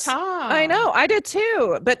all the time. I know, I did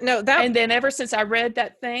too, but no, and then ever since I read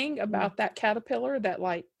that thing about that caterpillar that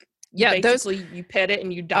like basically you pet it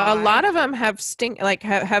and you die. A lot of them have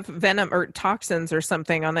have venom or toxins or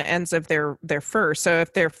something on the ends of their fur. So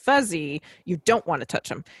if they're fuzzy, you don't want to touch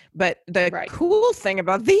them. But the cool thing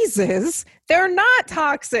about these is they're not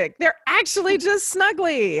toxic. They're actually just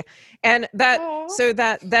snuggly. And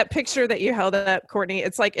that picture that you held up, Courtney,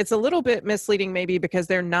 it's a little bit misleading maybe because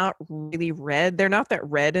they're not really red. They're not that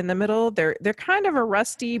red in the middle. They're kind of a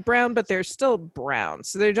rusty brown, but they're still brown.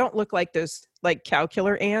 So they don't look like those like cow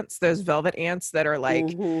killer ants, those velvet ants that are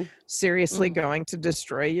like seriously going to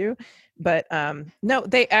destroy you. But no,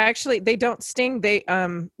 they don't sting. They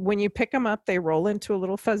when you pick them up, they roll into a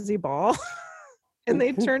little fuzzy ball. And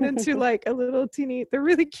they turn into like a little teeny, they're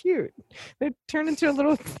really cute. They turn into a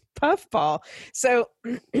little puff ball. So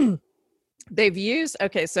they've used,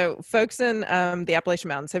 so folks in the Appalachian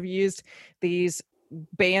Mountains have used these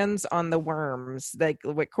bands on the worms, like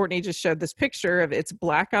what Courtney just showed this picture of. It's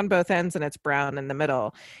black on both ends and it's brown in the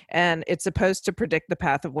middle, and it's supposed to predict the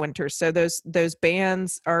path of winter. So those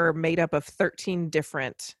bands are made up of 13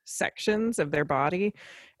 different sections of their body.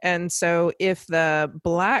 And so if the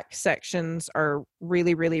black sections are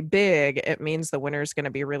really, really big, it means the winter is going to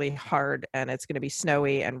be really hard and it's going to be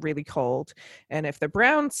snowy and really cold. And if the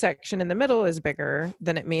brown section in the middle is bigger,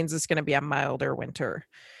 then it means it's going to be a milder winter.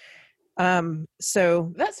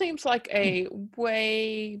 So that seems like a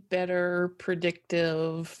way better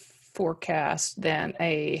predictive forecast than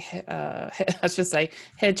let's just say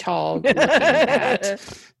hedgehog looking at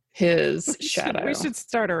his shadow. We should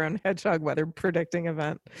start our own hedgehog weather predicting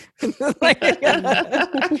event.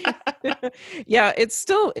 Yeah, it's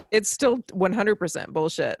still 100%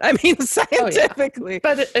 bullshit. I mean, scientifically,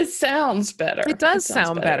 but it sounds better. It does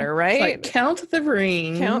sound better, right? Like count the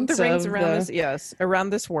rings around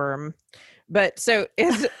this worm. But so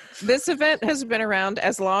this event has been around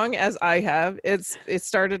as long as I have. It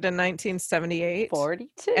started in 1978.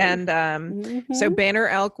 42. And so Banner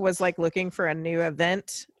Elk was like looking for a new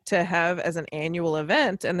event to have as an annual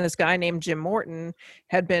event, and this guy named Jim Morton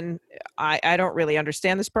had been, I don't really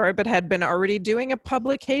understand this part, but had been already doing a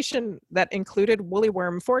publication that included woolly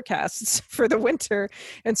worm forecasts for the winter.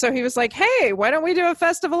 And so he was like, hey, why don't we do a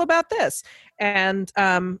festival about this? And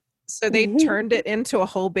so they turned it into a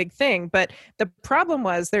whole big thing. But the problem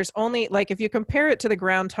was there's only, like, if you compare it to the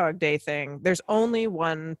Groundhog Day thing, there's only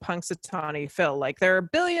one Punxsutawney Phil. Like, there are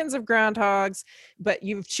billions of groundhogs, but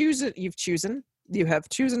you have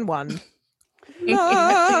chosen one.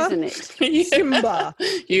 Simba.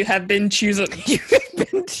 You have been chosen. You have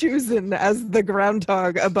been chosen as the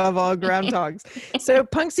groundhog above all groundhogs. So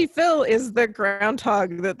Punxsy Phil is the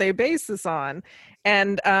groundhog that they base this on.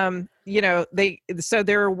 And so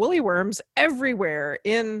there are woolly worms everywhere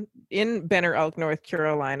in Banner Elk, North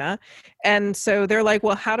Carolina. And so they're like,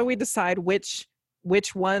 well, how do we decide which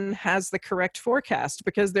one has the correct forecast?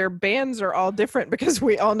 Because their bands are all different, because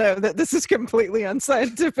we all know that this is completely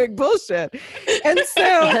unscientific bullshit. And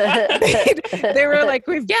so they were like,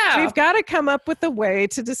 we've got to come up with a way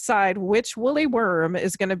to decide which woolly worm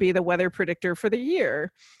is going to be the weather predictor for the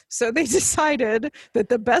year. So they decided that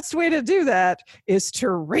the best way to do that is to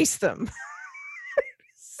race them.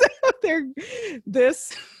 So they're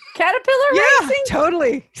this caterpillar racing? Yeah,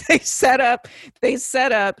 totally. They set up a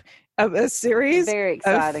series. Very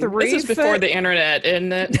exciting. Of this is before the internet,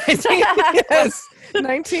 isn't it? Yes,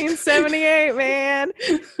 1978, man.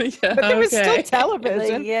 Yeah, but there was still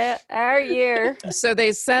television. Yeah, our year. So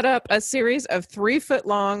they set up a series of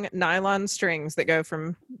 3-foot-long nylon strings that go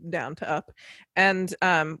from down to up, and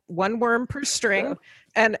one worm per string.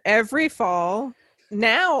 And every fall,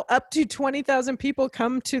 now up to 20,000 people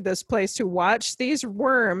come to this place to watch these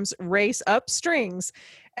worms race up strings.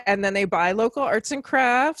 And then they buy local arts and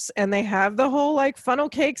crafts, and they have the whole like funnel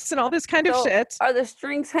cakes and all this kind of shit. Are the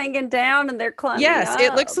strings hanging down and they're climbing Yes, up?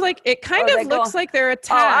 it looks like like they're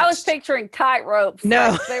attached. Oh, I was picturing tight ropes.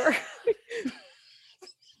 No. Like they were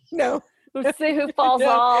No. Let's see who falls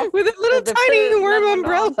off. With a little tiny worm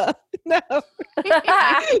umbrella. No.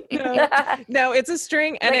 No, it's a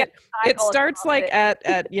string, and it starts like at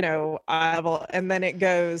eye level, and then it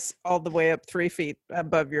goes all the way up 3 feet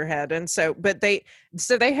above your head. And so they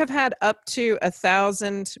have had up to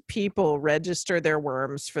 1,000 people register their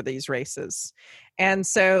worms for these races. And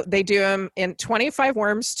so they do them in 25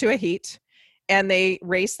 worms to a heat, and they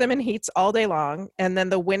race them in heats all day long. And then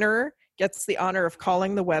the winner gets the honor of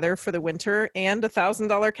calling the weather for the winter and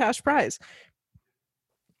 $1,000 cash prize.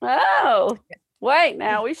 Oh, wait!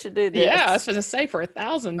 Now we should do this. Yeah, I was going to say for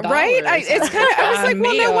 $1,000, right? I was like,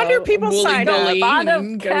 well, no wonder people sign up.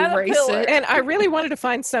 Go race it. And I really wanted to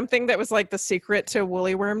find something that was like the secret to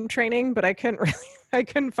woolly worm training, but I couldn't really I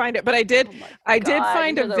couldn't find it, but I did. I did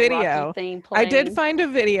find a video. I did find a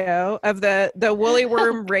video of the woolly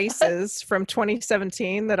worm races from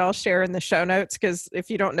 2017 that I'll share in the show notes. Because if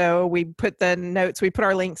you don't know, we put the notes, we put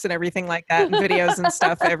our links and everything like that, and videos and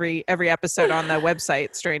stuff every episode on the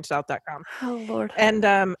website strangesouth.com. Oh Lord!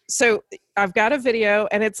 And so I've got a video,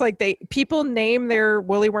 and it's like people name their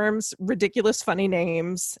woolly worms ridiculous, funny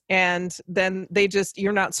names, and then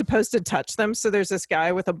you're not supposed to touch them. So there's this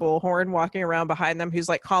guy with a bullhorn walking around behind them who's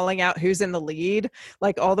like calling out who's in the lead,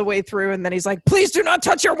 like all the way through, and then he's like, "Please do not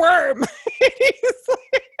touch your worm."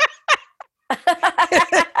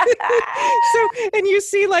 So, and you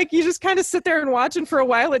see, like, you just kind of sit there and watch, and for a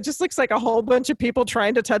while it just looks like a whole bunch of people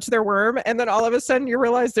trying to touch their worm, and then all of a sudden you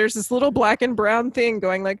realize there's this little black and brown thing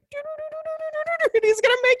going like, and he's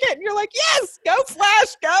gonna make it, and you're like, yes, go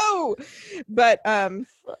Flash, go. But Flash,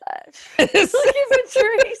 looking for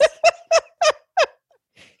Patrice.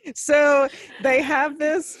 So they have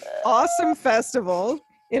this awesome festival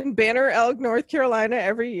in Banner Elk, North Carolina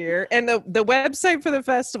every year. And the website for the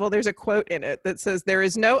festival, there's a quote in it that says, "There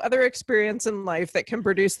is no other experience in life that can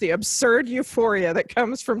produce the absurd euphoria that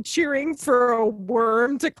comes from cheering for a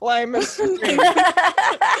worm to climb a stream."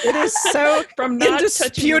 It is so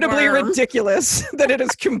indisputably ridiculous that it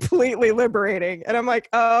is completely liberating. And I'm like,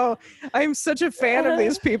 oh, I'm such a fan of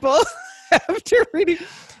these people after reading.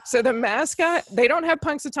 So the mascot, they don't have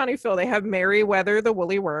Punxsutawney Phil. They have Merryweather, the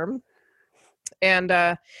woolly worm.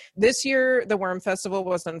 And this year, the Worm Festival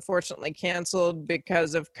was unfortunately canceled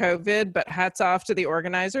because of COVID, but hats off to the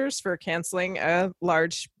organizers for canceling a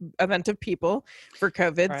large event of people for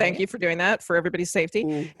COVID. Right. Thank you for doing that for everybody's safety.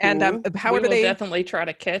 Mm-hmm. And however, we will definitely try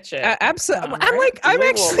to catch it. Absolutely. I'm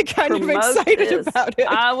actually kind of excited about it.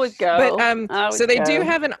 I would go. But so they do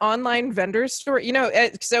have an online vendor store. You know,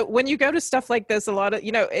 so when you go to stuff like this, a lot of,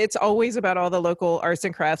 you know, it's always about all the local arts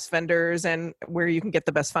and crafts vendors and where you can get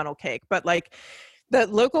the best funnel cake. But like, the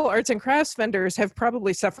local arts and crafts vendors have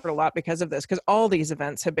probably suffered a lot because of this, because all these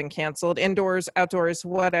events have been canceled, indoors, outdoors,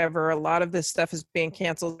 whatever. A lot of this stuff is being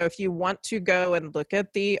canceled. So if you want to go and look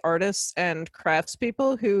at the artists and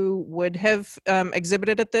craftspeople who would have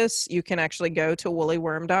exhibited at this, you can actually go to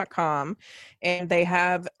woollyworm.com, and they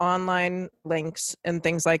have online links and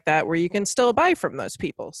things like that where you can still buy from those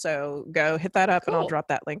people. So go hit that up. Cool. And I'll drop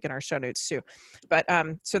that link in our show notes too. But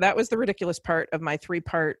so that was the ridiculous part of my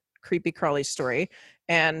 3-part creepy crawly story,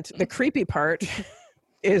 and the creepy part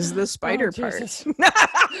is the spider part.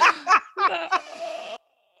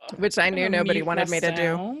 Which I knew nobody wanted me to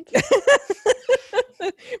do.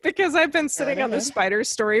 Because I've been sitting on the spider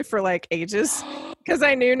story for like ages, because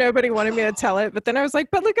I knew nobody wanted me to tell it, but then I was like,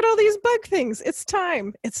 but look at all these bug things, it's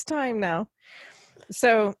time now.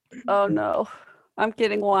 So oh no, I'm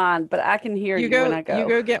getting one, but I can hear you when I go. You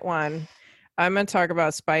go get one. I'm gonna talk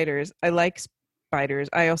about spiders. I like spiders.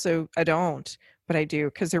 I don't, but I do,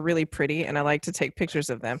 because they're really pretty and I like to take pictures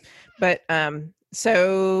of them. But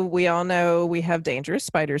so we all know we have dangerous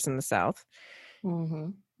spiders in the South. Mm-hmm.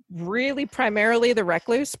 Really, primarily the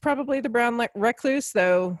recluse, probably the brown recluse,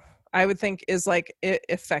 though I would think is like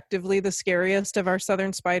effectively the scariest of our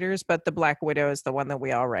southern spiders. But the black widow is the one that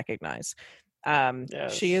we all recognize.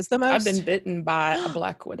 Yes. She is the most. I've been bitten by a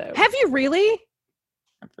black widow. Have you really?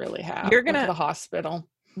 I really have. You're gonna went to the hospital.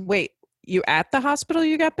 Wait. You at the hospital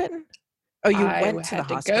you got bitten? Oh, you went to the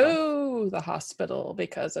hospital. I had to go to the hospital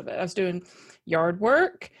because of it. I was doing yard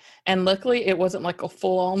work, and luckily it wasn't like a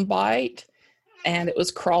full-on bite, and it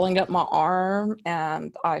was crawling up my arm,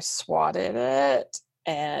 and I swatted it,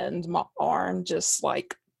 and my arm just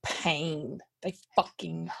like pain. They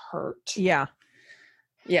fucking hurt. Yeah.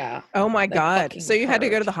 Yeah. Oh my God. So you had to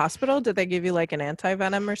go to the hospital? Did they give you like an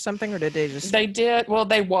anti-venom or something, or did they just... They did. Well,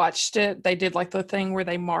 they watched it. They did like the thing where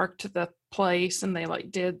they marked the place, and they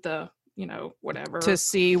like did the, you know, whatever. To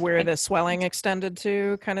see where the swelling extended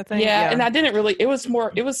to, kind of thing? Yeah. And I didn't really, it was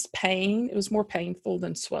pain. It was more painful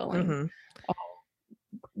than swelling. Mm-hmm.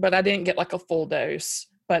 But I didn't get like a full dose,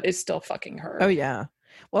 but it still fucking hurt. Oh yeah.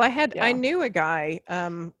 Well, I knew a guy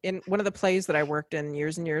in one of the plays that I worked in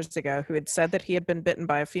years and years ago who had said that he had been bitten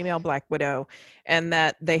by a female black widow, and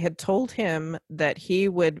that they had told him that he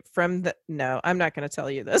would no, I'm not going to tell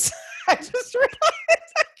you this. I just realized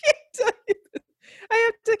I can't tell you this. I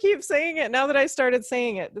have to keep saying it now that I started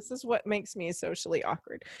saying it. This is what makes me socially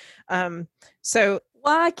awkward. So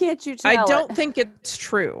why can't you tell I don't think it's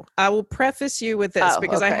true. I will preface you with this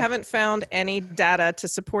because I haven't found any data to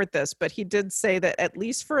support this, but he did say that at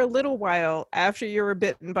least for a little while after you were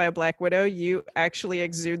bitten by a black widow, you actually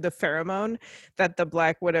exude the pheromone that the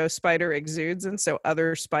black widow spider exudes, and so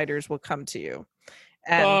other spiders will come to you.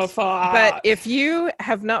 And but if you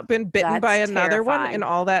have not been bitten by another one in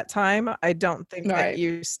all that time, I don't think that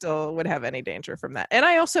you still would have any danger from that. And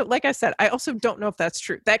I also, like I said, I also don't know if that's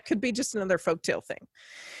true. That could be just another folktale thing.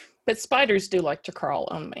 But spiders do like to crawl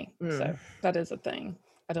on me. So that is a thing.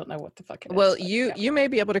 I don't know what the fuck it is. Well, you may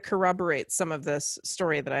be able to corroborate some of this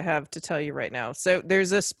story that I have to tell you right now. So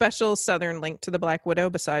there's a special Southern link to the Black Widow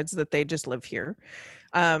besides that they just live here.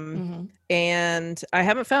 And I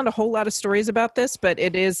haven't found a whole lot of stories about this, but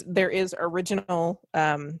there is original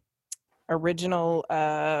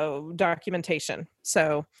documentation.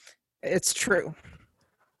 So it's true.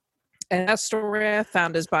 And that story I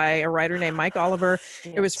found is by a writer named Mike Oliver.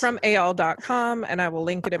 It was from AL.com, and I will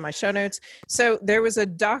link it in my show notes. So there was a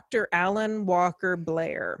Dr. Alan Walker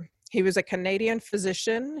Blair. He was a Canadian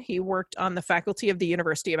physician. He worked on the faculty of the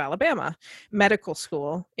University of Alabama Medical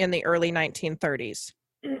School in the early 1930s.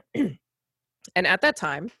 And at that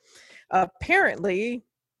time, apparently,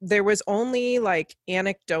 there was only like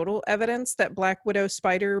anecdotal evidence that Black Widow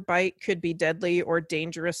spider bite could be deadly or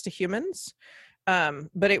dangerous to humans.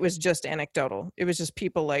 But it was just anecdotal. It was just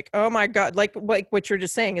people like, oh my God, like what you're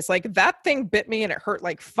just saying. It's like that thing bit me and it hurt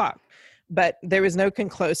like fuck. But there was no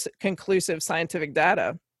conclusive scientific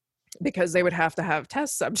data because they would have to have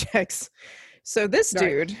test subjects. So this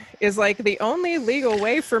dude is like, the only legal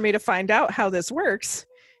way for me to find out how this works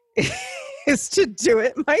is to do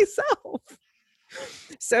it myself.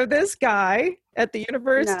 So this guy at the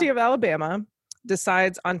University of Alabama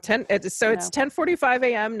decides on it's 10:45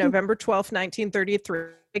 a.m. November 12th, 1933.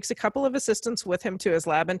 Takes a couple of assistants with him to his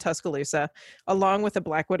lab in Tuscaloosa, along with a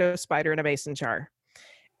Black Widow spider in a mason jar.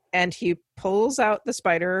 And he pulls out the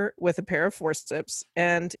spider with a pair of forceps,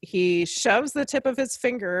 and he shoves the tip of his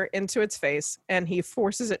finger into its face, and he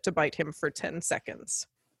forces it to bite him for 10 seconds.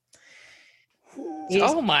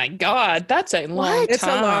 Oh my God, that's a long time. It's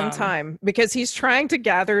a long time because he's trying to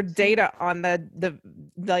gather data on the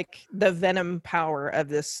venom power of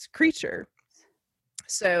this creature.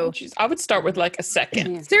 So I would start with like a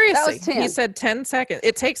second. Seriously, he said 10 seconds.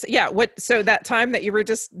 It takes so that time that you were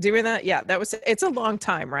just doing that, it's a long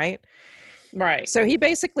time, right? Right. So he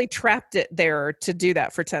basically trapped it there to do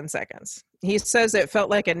that for 10 seconds. He says it felt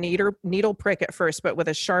like a needle prick at first, but with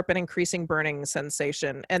a sharp and increasing burning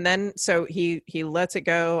sensation. And then, so he lets it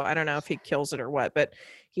go. I don't know if he kills it or what, but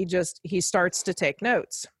he starts to take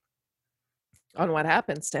notes on what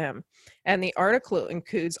happens to him. And the article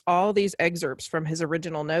includes all these excerpts from his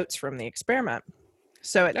original notes from the experiment.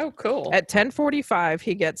 So at 10:45,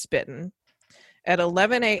 he gets bitten. At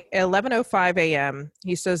 11:05 a.m.,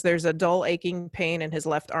 he says there's a dull aching pain in his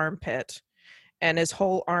left armpit, and his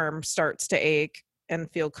whole arm starts to ache and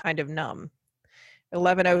feel kind of numb.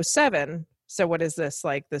 11:07, so what is this?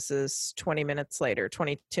 Like, this is 22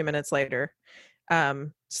 minutes later.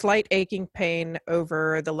 Slight aching pain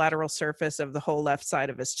over the lateral surface of the whole left side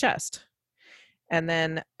of his chest. And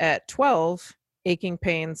then at 12, aching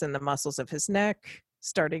pains in the muscles of his neck,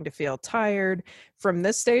 starting to feel tired. From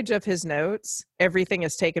this stage of his notes, everything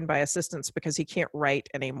is taken by assistants because he can't write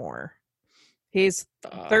anymore. He's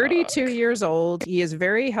 32 years old. He is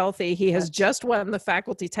very healthy. He has just won the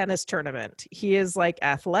faculty tennis tournament. He is like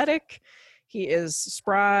athletic. He is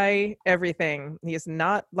spry, everything. He is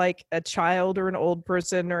not like a child or an old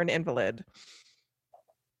person or an invalid.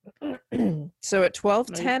 So at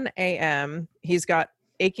 12:10 a.m., he's got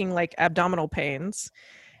aching like abdominal pains.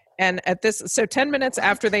 And at 10 minutes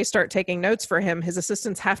after they start taking notes for him, his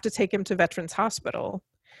assistants have to take him to Veterans Hospital.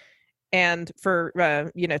 And for,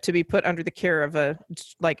 to be put under the care of a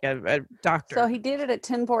doctor. So he did it at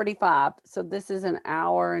 10:45. So this is an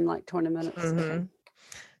hour and like 20 minutes. Mm-hmm. Okay.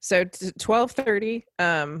 So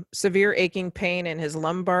 12:30, severe aching pain in his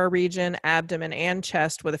lumbar region, abdomen, and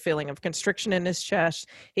chest with a feeling of constriction in his chest.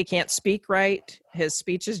 He can't speak right. His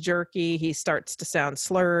speech is jerky. He starts to sound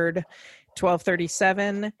slurred.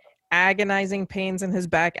 12:37, agonizing pains in his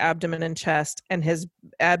back, abdomen, and chest, and his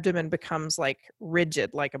abdomen becomes like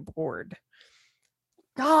rigid, like a board.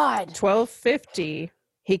 God. 12:50,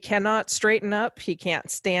 he cannot straighten up. He can't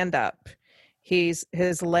stand up. His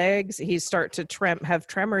legs, he start to have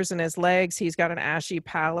tremors in his legs. He's got an ashy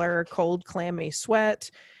pallor, cold, clammy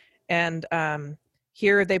sweat. And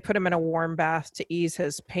here they put him in a warm bath to ease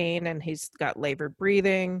his pain, and he's got labored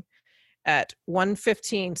breathing. At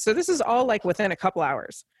 1:15, so this is all like within a couple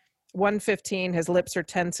hours. 1:15, his lips are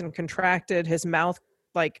tense and contracted. His mouth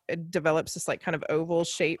like develops this like kind of oval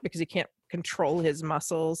shape because he can't control his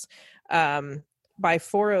muscles. By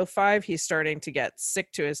 4:05, he's starting to get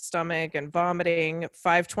sick to his stomach and vomiting.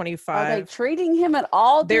 5:25. Are they treating him at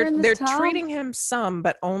all during this time? They're treating him some,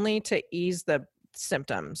 but only to ease the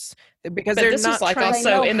symptoms because but they're this not was like trying-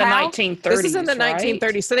 also in the how? 1930s. This is in the right?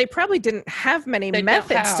 1930s, so they probably didn't have many They don't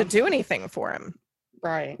methods to have- do anything for him.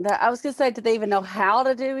 Right. I was going to say, did they even know how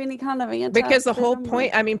to do any kind of Because the whole anti-venom?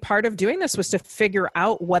 point, I mean, part of doing this was to figure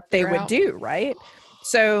out what they would do, right?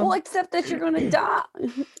 So, Well, except that you're going to die.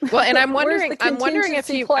 well, and I'm Where's wondering, the I'm wondering if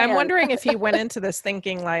contingency he, plan? I'm wondering if he went into this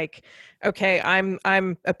thinking like, okay,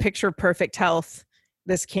 I'm a picture of perfect health.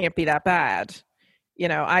 This can't be that bad. You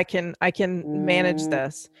know, I can manage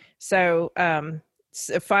this. So,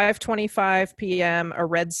 5:25 p.m. a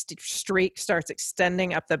red streak starts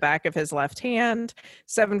extending up the back of his left hand.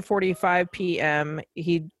 7:45 p.m.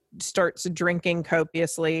 he starts drinking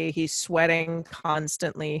copiously. He's sweating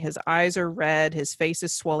constantly. His eyes are red. His face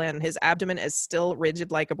is swollen. His abdomen is still rigid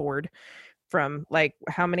like a board. From like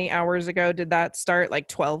how many hours ago did that start? Like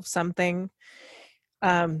 12 something.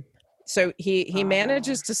 So he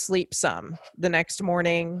manages to sleep some. The next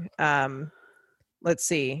morning, let's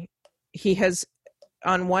see, he has,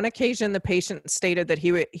 on one occasion, the patient stated that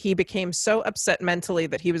he became so upset mentally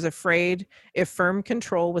that he was afraid if firm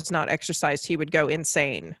control was not exercised, he would go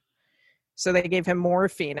insane. So they gave him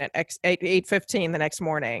morphine at 8:15 the next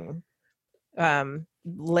morning.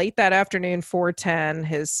 Late that afternoon, 4:10,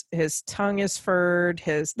 his tongue is furred.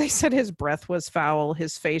 They said his breath was foul.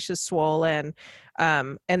 His face is swollen.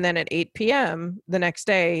 And then at 8 p.m. the next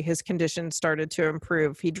day, his condition started to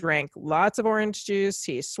improve. He drank lots of orange juice.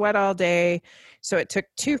 He sweat all day. So it took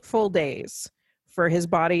 2 full days for his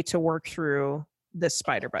body to work through this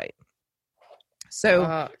spider bite.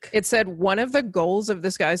 So it said one of the goals of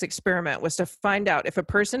this guy's experiment was to find out if a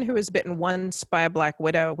person who was bitten once by a black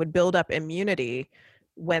widow would build up immunity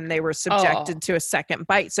when they were subjected to a second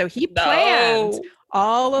bite. So he planned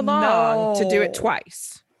all along to do it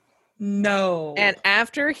twice. No. And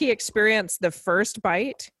after he experienced the first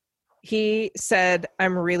bite, he said,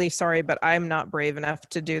 "I'm really sorry, but I'm not brave enough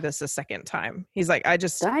to do this a second time." He's like, "I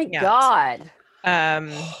just Thank can't."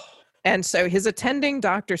 God. And so his attending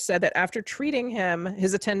doctor said that after treating him,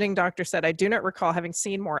 his attending doctor said, "I do not recall having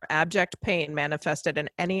seen more abject pain manifested in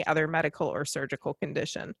any other medical or surgical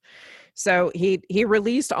condition." So he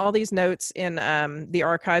released all these notes in the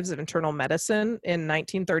Archives of Internal Medicine in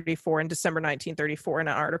 1934, in December 1934, in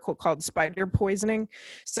an article called Spider Poisoning.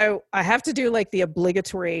 So I have to do like the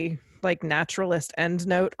obligatory like naturalist end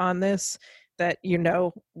note on this, that you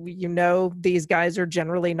know these guys are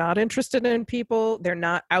generally not interested in people. They're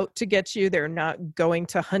not out to get you. They're not going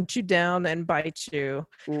to hunt you down and bite you.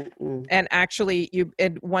 Mm-mm. And actually,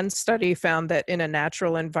 one study found that in a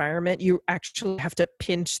natural environment, you actually have to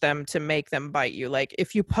pinch them to make them bite you. Like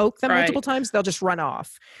if you poke them multiple times, they'll just run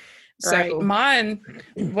off. Right. Mine,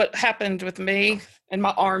 what happened with me, and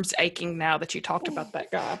my arm's aching now that you talked about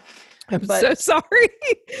that guy. I'm so sorry.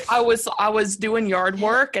 I was doing yard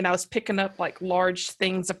work and I was picking up like large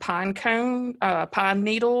things of pine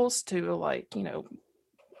needles to like, you know,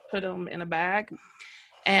 put them in a bag.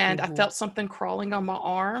 And I felt something crawling on my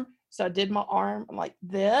arm. So I did my arm like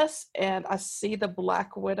this, and I see the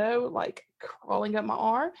black widow like crawling up my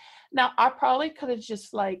arm. Now I probably could have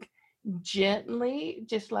just like gently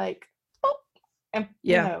just like, and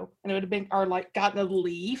you know, and it would have been, or like gotten a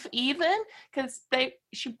leaf even, because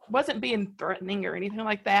she wasn't being threatening or anything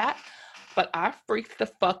like that. But I freaked the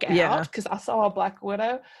fuck out because I saw a black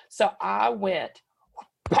widow. So I went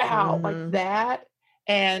pow like that,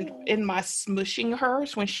 and in my smushing her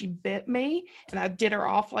when she bit me, and I did her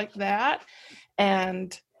off like that,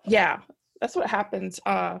 and yeah, that's what happens.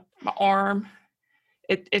 My arm.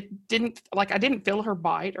 It didn't, like, I didn't feel her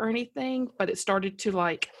bite or anything, but it started to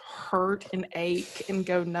like hurt and ache and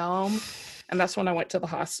go numb. And that's when I went to the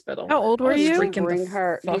hospital. How old were you? Did you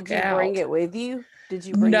bring it with you? Did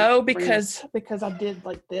you bring No, because I did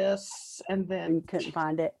like this and then you couldn't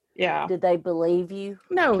find it. Yeah. Did they believe you?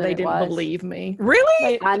 No, they didn't believe me.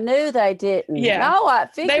 Really? I knew they didn't. Yeah. No, I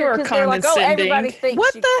figured they were condescending. Like, everybody thinks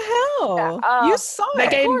what the hell? You saw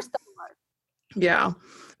it. Of course they were. Yeah.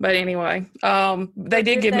 But anyway, they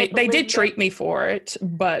did treat me for it,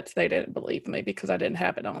 but they didn't believe me because I didn't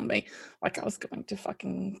have it on me. Like I was going to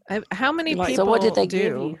fucking. How many people? So what did they do?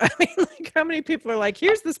 give you? I mean, like, how many people are like,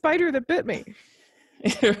 "Here's the spider that bit me"?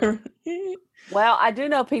 Well, I do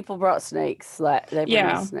know people brought snakes. Like they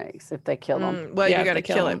bring snakes if they kill them. Well, you got to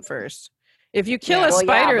kill it first. If you kill a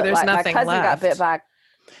spider, there's nothing my cousin left. got bit by.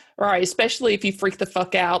 Right, especially if you freak the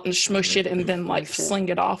fuck out and smush it and then like sling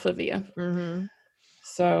it off of you. Mm-hmm.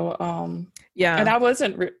 So, and I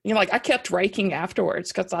wasn't, like I kept raking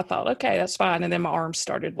afterwards because I thought, okay, that's fine. And then my arms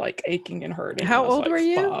started like aching and hurting. How old were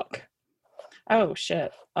you? Fuck. Oh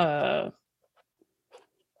shit. Like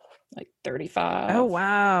 35. Oh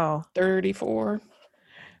wow. 34.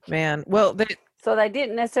 Man. Well, So they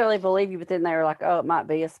didn't necessarily believe you, but then they were like, "Oh, it might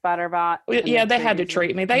be a spider bite." Yeah, they had to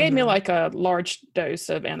treat me. They gave me like a large dose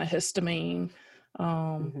of antihistamine,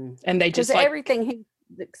 and they just like everything he's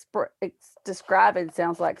describing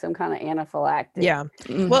sounds like some kind of anaphylactic. Yeah.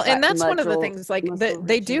 Well, and that's one of the things. Like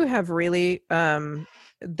they do have really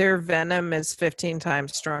their venom is 15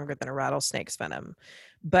 times stronger than a rattlesnake's venom.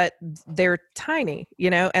 But they're tiny,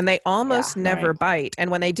 and they almost never bite.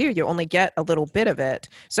 And when they do, you only get a little bit of it.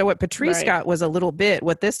 So what Patrice got was a little bit.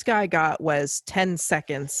 What this guy got was 10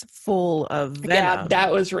 seconds full of venom. Yeah,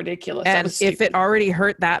 that was ridiculous. And if it already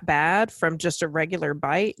hurt that bad from just a regular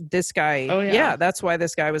bite, this guy, that's why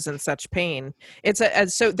this guy was in such pain.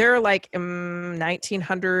 So there are like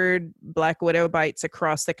 1,900 black widow bites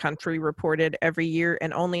across the country reported every year,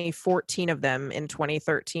 and only 14 of them in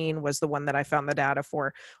 2013 was the one that I found the data for.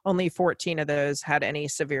 Only 14 of those had any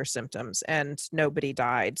severe symptoms, and nobody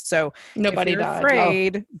died. So nobody if you're died.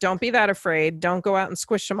 Afraid, don't be that afraid. Don't go out and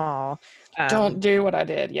squish them all. Don't do what I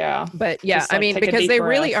did. Yeah. But yeah, I mean, because they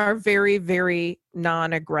really are very, very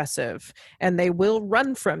non-aggressive, and they will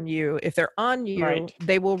run from you. If they're on you,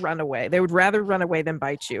 they will run away. They would rather run away than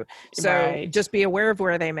bite you. So just be aware of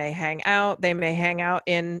where they may hang out. They may hang out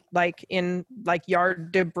in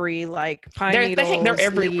yard debris, like pine needles. They're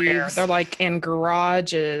everywhere. They're like in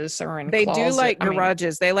garages or in They closets. do like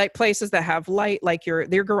garages. They like places that have light, like your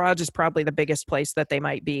garage is probably the biggest place that they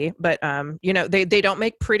might be. But they don't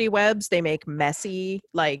make pretty webs. They make messy,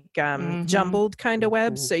 like jumbled kind of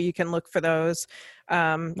webs. So you can look for those.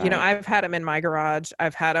 I've had them in my garage.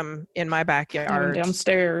 I've had them in my backyard,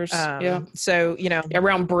 downstairs. So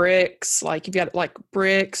around bricks, like you've got like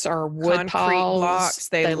bricks or wood concrete piles. blocks.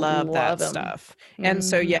 They love that them. stuff. And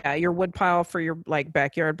so your wood pile for your like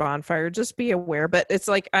backyard bonfire. Just be aware. But it's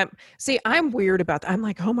like I'm weird about that. I'm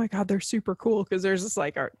like, oh my god, they're super cool, because there's this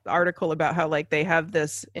like article about how like they have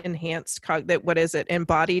this enhanced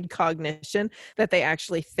embodied cognition, that they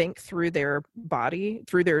actually think through their body,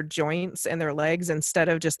 through their joints and their legs, instead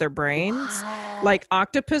of just their brains. Like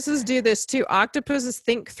octopuses do this too. Octopuses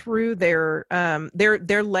think through their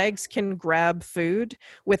legs can grab food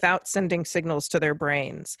without sending signals to their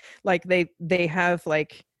brains. Like they have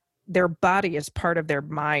like their body is part of their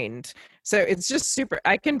mind. So it's just super.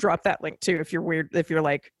 I can drop that link too if you're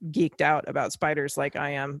like geeked out about spiders like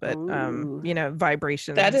I am. But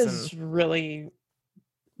vibrations. That is really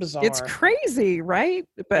bizarre. It's crazy, right?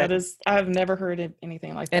 But I've never heard of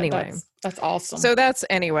anything like that. Anyway, that's awesome.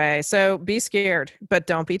 So be scared, but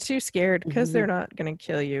don't be too scared, because they're not going to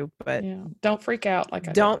kill you. But don't freak out.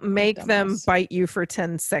 Don't make them bite you for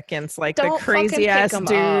 10 seconds like the crazy ass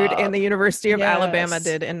dude in the University of Alabama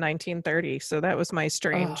did in 1930. So that was my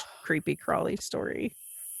strange, creepy, crawly story.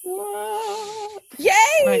 What?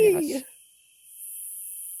 Yay!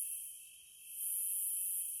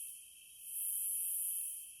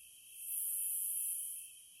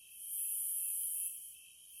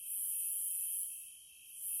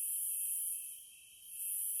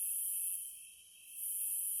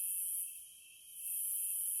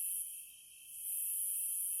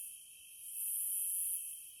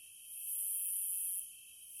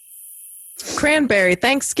 Cranberry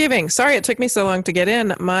Thanksgiving. Sorry it took me so long to get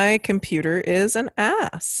in. My computer is an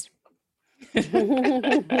ass. Is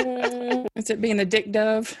it being a dick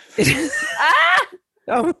dove?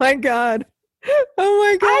 Oh my god. Oh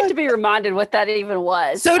my god. I had to be reminded what that even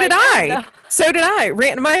was. So did I.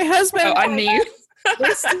 My husband. I knew.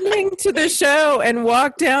 Listening to the show and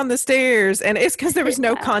walked down the stairs, and it's because there was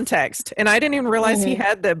no context, and I didn't even realize he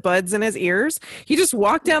had the buds in his ears. He just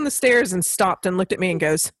walked down the stairs and stopped and looked at me and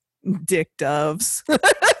goes, "Dick doves."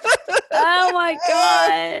 Oh my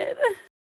god.